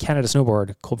 Your Canada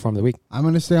Snowboard Cold Performer of the Week. I'm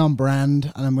going to stay on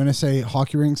brand, and I'm going to say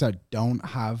hockey rinks that don't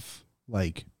have,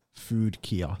 like, food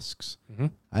kiosks. Mm-hmm.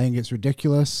 I think it's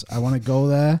ridiculous. I want to go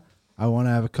there. I want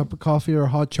to have a cup of coffee or a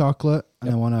hot chocolate,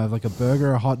 and I want to have, like, a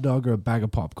burger, a hot dog, or a bag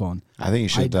of popcorn. I think you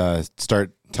should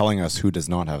start telling us who does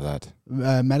not have that.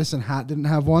 Medicine Hat didn't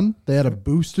have one. They had a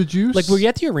booster juice. Like, were you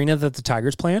at the arena that the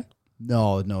Tigers play in?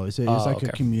 No. It's like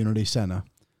a community center.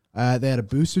 They had a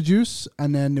booster juice,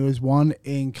 and then there was one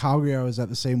in Calgary. I was at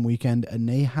the same weekend, and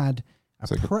they had a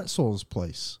pretzels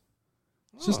place.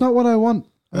 It's just not what I want.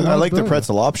 I like the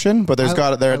pretzel option, but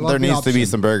there needs to be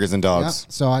some burgers and dogs.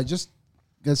 Yeah, so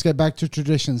let's get back to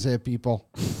traditions here, people.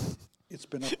 It's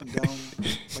been up and down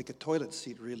like a toilet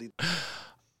seat, really.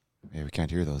 Yeah, we can't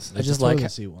hear those. I just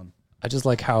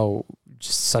like how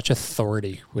just such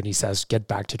authority when he says, get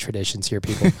back to traditions here,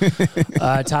 people.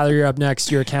 Tyler, you're up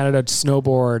next. You're a Canada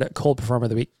Snowboard Cold Performer of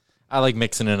the Week. I like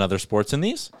mixing in other sports in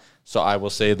these. So I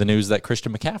will say the news that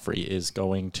Christian McCaffrey is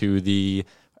going to the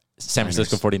San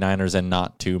Francisco 49ers and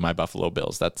not to my Buffalo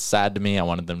Bills. That's sad to me. I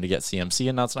wanted them to get CMC,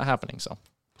 and now it's not happening. So,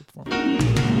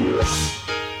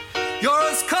 you're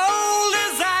as cold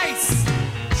as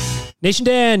ice. Nation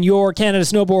Dan, your Canada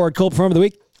Snowboard Cold Performer of the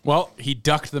Week. Well, he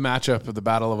ducked the matchup of the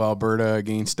Battle of Alberta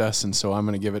against us, and so I'm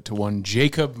going to give it to one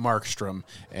Jacob Markstrom.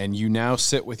 And you now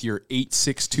sit with your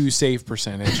 .862 save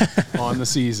percentage on the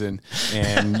season,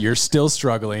 and you're still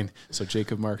struggling. So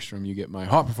Jacob Markstrom, you get my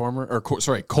Cold Performer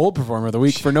of the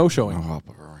Week for no showing.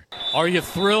 Are you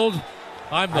thrilled?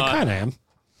 I'm not. I kind of am.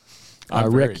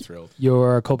 I'm Rick, very thrilled.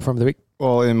 Your Cold Performer of the Week.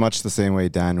 Well, in much the same way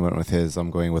Dan went with his, I'm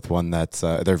going with one that's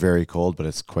they're very cold, but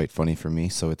it's quite funny for me.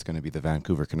 So it's going to be the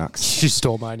Vancouver Canucks. You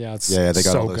stole mine. Yeah, they got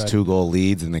so all those good. 2-goal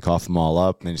leads and they cough them all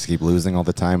up, and they just keep losing all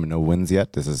the time and no wins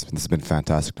yet. This has been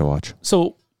fantastic to watch.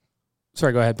 So,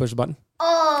 sorry, go ahead, push the button.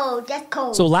 Oh, that's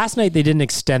cold. So last night they didn't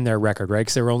extend their record, right?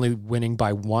 Because they were only winning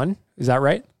by 1. Is that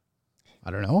right? I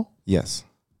don't know. Yes.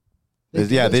 They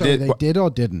did. They did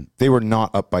or didn't? They were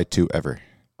not up by 2 ever.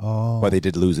 Oh. But they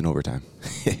did lose in overtime.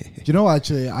 Do you know,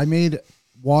 actually, I made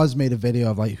a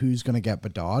video of like who's going to get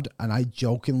Bedard, and I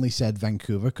jokingly said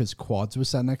Vancouver because Quads was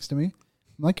sat next to me. I'm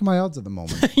liking my odds at the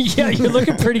moment. Yeah, you're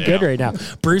looking pretty good right now.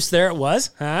 Bruce, there it was.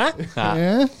 Huh?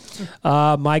 Yeah.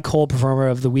 My cold performer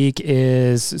of the week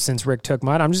is, since Rick took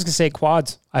mine, I'm just going to say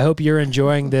Quads. I hope you're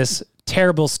enjoying this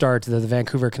terrible start that the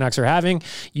Vancouver Canucks are having.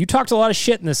 You talked a lot of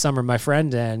shit in the summer, my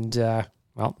friend, and,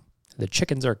 well, the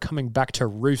chickens are coming back to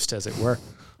roost, as it were.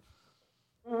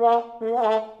 Oh,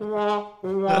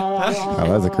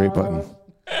 that's a great button.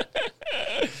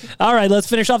 All right, let's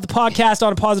finish off the podcast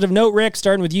on a positive note. Rick,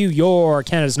 starting with you, your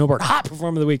Canada Snowboard hot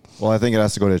performer of the week. Well, I think it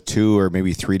has to go to 2 or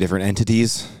maybe 3 different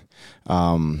entities.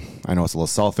 I know it's a little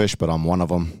selfish, but I'm one of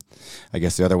them. I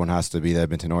guess the other one has to be the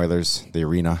Edmonton Oilers, the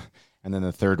arena. And then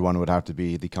the third one would have to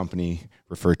be the company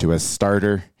referred to as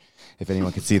Starter. If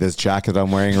anyone can see this jacket I'm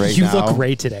wearing right now. You look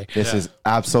great today. This is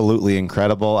absolutely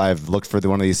incredible. I've looked for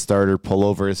one of these Starter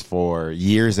pullovers for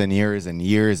years and years and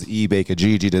years. eBay,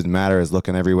 Kijiji, doesn't matter. I was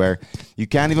looking everywhere. You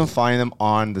can't even find them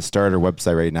on the Starter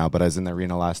website right now, but I was in the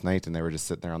arena last night and they were just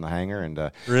sitting there on the hanger, and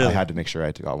Really? I had to make sure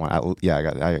I got one.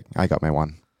 I got my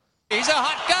one. He's a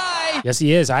hot guy. Yes,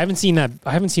 he is. I haven't seen that.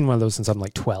 I haven't seen one of those since I'm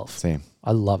like 12. Same.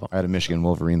 I love them. I had a Michigan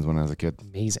Wolverines when I was a kid.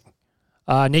 Amazing.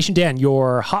 Nation Dan,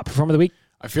 your hot performer of the week.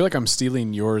 I feel like I'm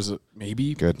stealing yours,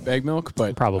 maybe, Good. Bag Milk,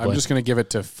 but Probably. I'm just going to give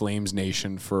it to Flames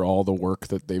Nation for all the work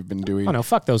that they've been doing. Oh, no,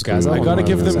 fuck those guys. I don't got to want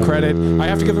give those them guys. credit. I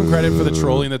have to give them credit for the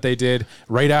trolling that they did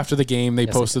right after the game. They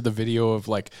Yes, posted the video of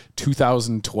like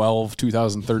 2012,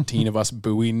 2013 of us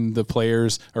booing the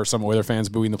players, or some Oiler fans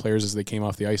booing the players as they came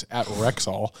off the ice at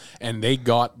Rexall, and they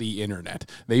got the internet.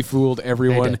 They fooled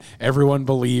everyone. Everyone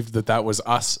believed that was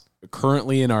us.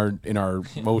 Currently in our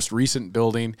most recent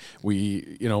building,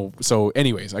 so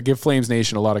anyways, I give Flames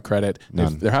Nation a lot of credit.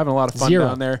 They're having a lot of fun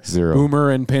down there. Zero. Boomer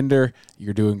and Pinder,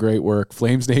 you're doing great work.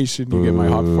 Flames Nation, you get my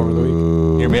hot performer of the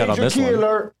week. Hear me out on this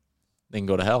one. They can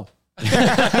go to hell.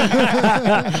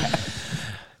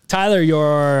 Tyler,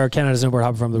 your Canada Snowboard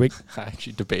hot performer of the week. I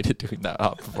actually debated doing that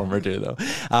hot performer too, though.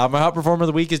 My hot performer of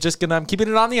the week is just I'm keeping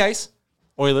it on the ice.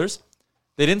 Oilers.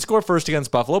 They didn't score first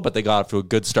against Buffalo, but they got off to a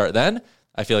good start then.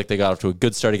 I feel like they got off to a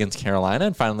good start against Carolina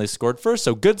and finally scored first.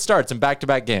 So good starts in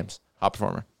back-to-back games. Hot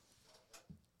performer.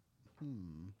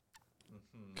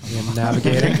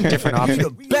 Navigating different options. The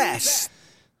best.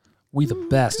 We the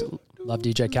best. Love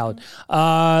DJ Khaled.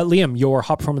 Liam, your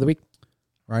hot performer of the week.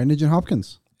 Ryan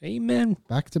Nugent-Hopkins. Amen.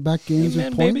 Back-to-back games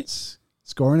Amen, with points.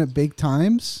 Scoring at big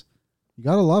times. You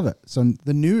got to love it. So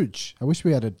the Nuge. I wish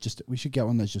we should get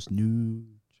one that's just Nuge.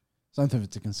 Something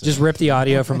to consider. Just rip the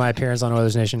audio from my appearance on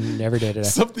Oilers Nation every day today.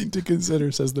 Something to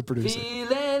consider, says the producer.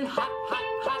 Since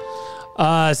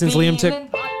Liam took... Are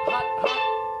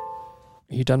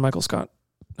you done, Michael Scott?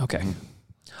 Okay.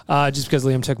 Just because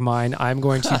Liam took mine, I'm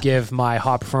going to give my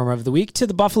hot performer of the week to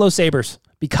the Buffalo Sabres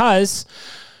because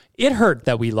it hurt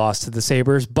that we lost to the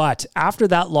Sabres, but after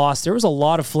that loss, there was a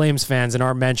lot of Flames fans in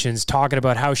our mentions talking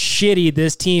about how shitty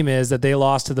this team is that they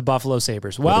lost to the Buffalo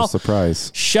Sabres. Well, what a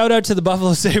surprise. Shout out to the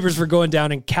Buffalo Sabres for going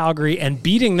down in Calgary and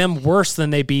beating them worse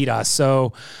than they beat us.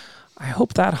 So I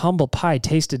hope that humble pie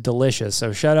tasted delicious.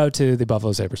 So shout out to the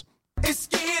Buffalo Sabres. It's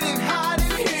getting hot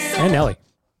in here. And Nelly.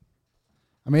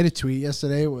 I made a tweet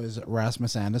yesterday. It was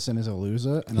Rasmus Anderson is a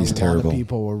loser, and He's a lot terrible. of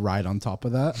people were right on top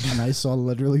of that. And I saw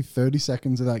literally 30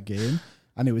 seconds of that game,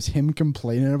 and it was him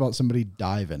complaining about somebody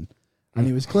diving, and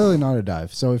he was clearly not a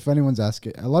dive. So if anyone's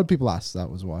asking, a lot of people asked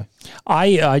that was why.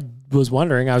 I was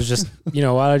wondering. I was just,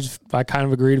 I kind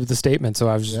of agreed with the statement, so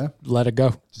I was just let it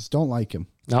go. Just don't like him.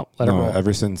 No, let it roll.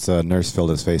 Ever since Nurse filled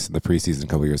his face in the preseason a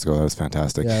couple years ago, that was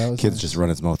fantastic. Yeah, that was Kids nice. just run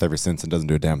his mouth ever since and doesn't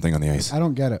do a damn thing on the ice. I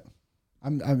don't get it.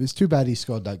 It's too bad he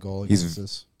scored that goal against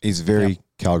us. He's very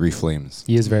Calgary Flames.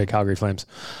 He is very Calgary Flames.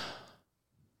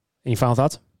 Any final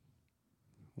thoughts?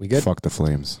 We good? Fuck the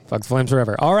Flames. Fuck the Flames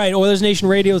forever. All right, Oilers Nation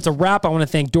Radio. It's a wrap. I want to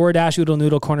thank DoorDash, Oodle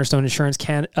Noodle, Cornerstone Insurance,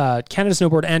 Canada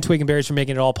Snowboard, and Twig and Berries for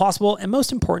making it all possible. And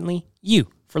most importantly, you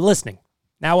for listening.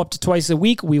 Now up to twice a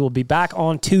week. We will be back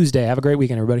on Tuesday. Have a great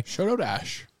weekend, everybody. Shout out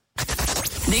Ash.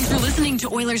 Thanks for listening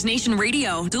to Oilers Nation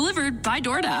Radio, delivered by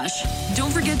DoorDash.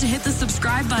 Don't forget to hit the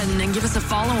subscribe button and give us a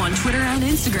follow on Twitter and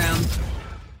Instagram.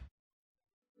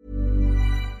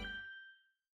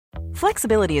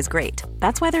 Flexibility is great.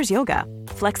 That's why there's yoga.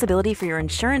 Flexibility for your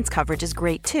insurance coverage is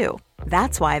great too.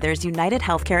 That's why there's United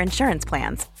Healthcare Insurance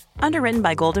Plans. Underwritten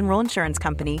by Golden Rule Insurance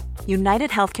Company,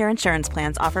 United Healthcare Insurance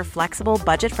Plans offer flexible,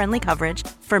 budget-friendly coverage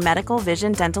for medical,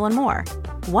 vision, dental, and more.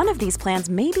 One of these plans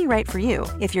may be right for you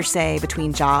if you're, say,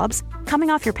 between jobs, coming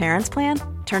off your parents' plan,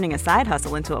 turning a side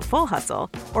hustle into a full hustle,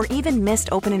 or even missed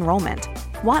open enrollment.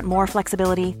 Want more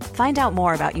flexibility? Find out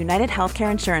more about United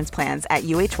Healthcare Insurance Plans at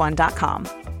uh1.com.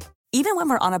 Even when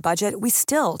we're on a budget, we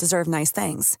still deserve nice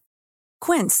things.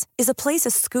 Quince is a place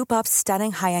to scoop up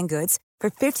stunning high-end goods for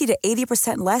 50 to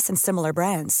 80% less than similar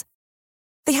brands.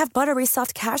 They have buttery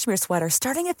soft cashmere sweaters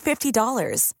starting at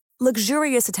 $50,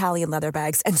 luxurious Italian leather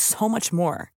bags, and so much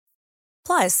more.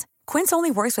 Plus, Quince only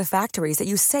works with factories that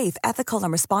use safe, ethical,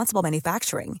 and responsible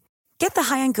manufacturing. Get the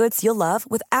high-end goods you'll love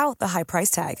without the high price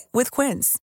tag with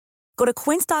Quince. Go to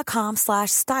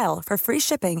quince.com/style for free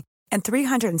shipping and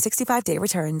 365-day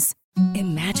returns.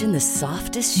 Imagine the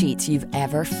softest sheets you've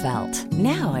ever felt.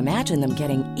 Now imagine them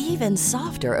getting even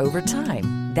softer over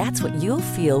time. That's what you'll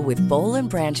feel with Boll &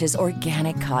 Branch's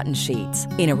organic cotton sheets.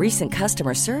 In a recent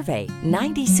customer survey,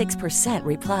 96%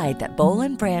 replied that Boll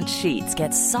 & Branch sheets get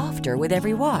softer with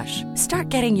every wash. Start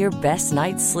getting your best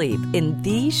night's sleep in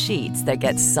these sheets that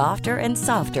get softer and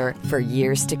softer for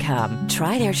years to come.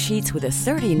 Try their sheets with a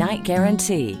 30-night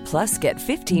guarantee. Plus, get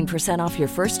 15% off your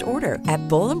first order at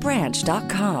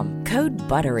bollandbranch.com. Code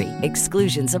BUTTERY.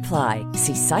 Exclusions apply.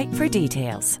 See site for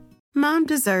details. Mom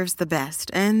deserves the best,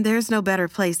 and there's no better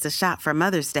place to shop for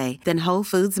Mother's Day than Whole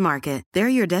Foods Market. They're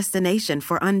your destination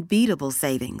for unbeatable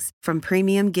savings, from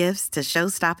premium gifts to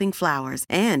show-stopping flowers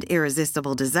and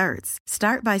irresistible desserts.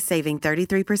 Start by saving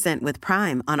 33% with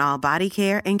Prime on all body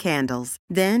care and candles.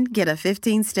 Then get a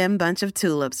 15-stem bunch of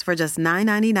tulips for just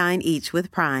 $9.99 each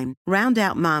with Prime. Round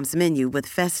out Mom's menu with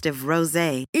festive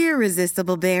rosé,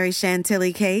 irresistible berry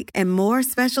chantilly cake, and more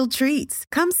special treats.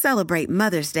 Come celebrate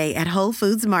Mother's Day at Whole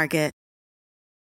Foods Market.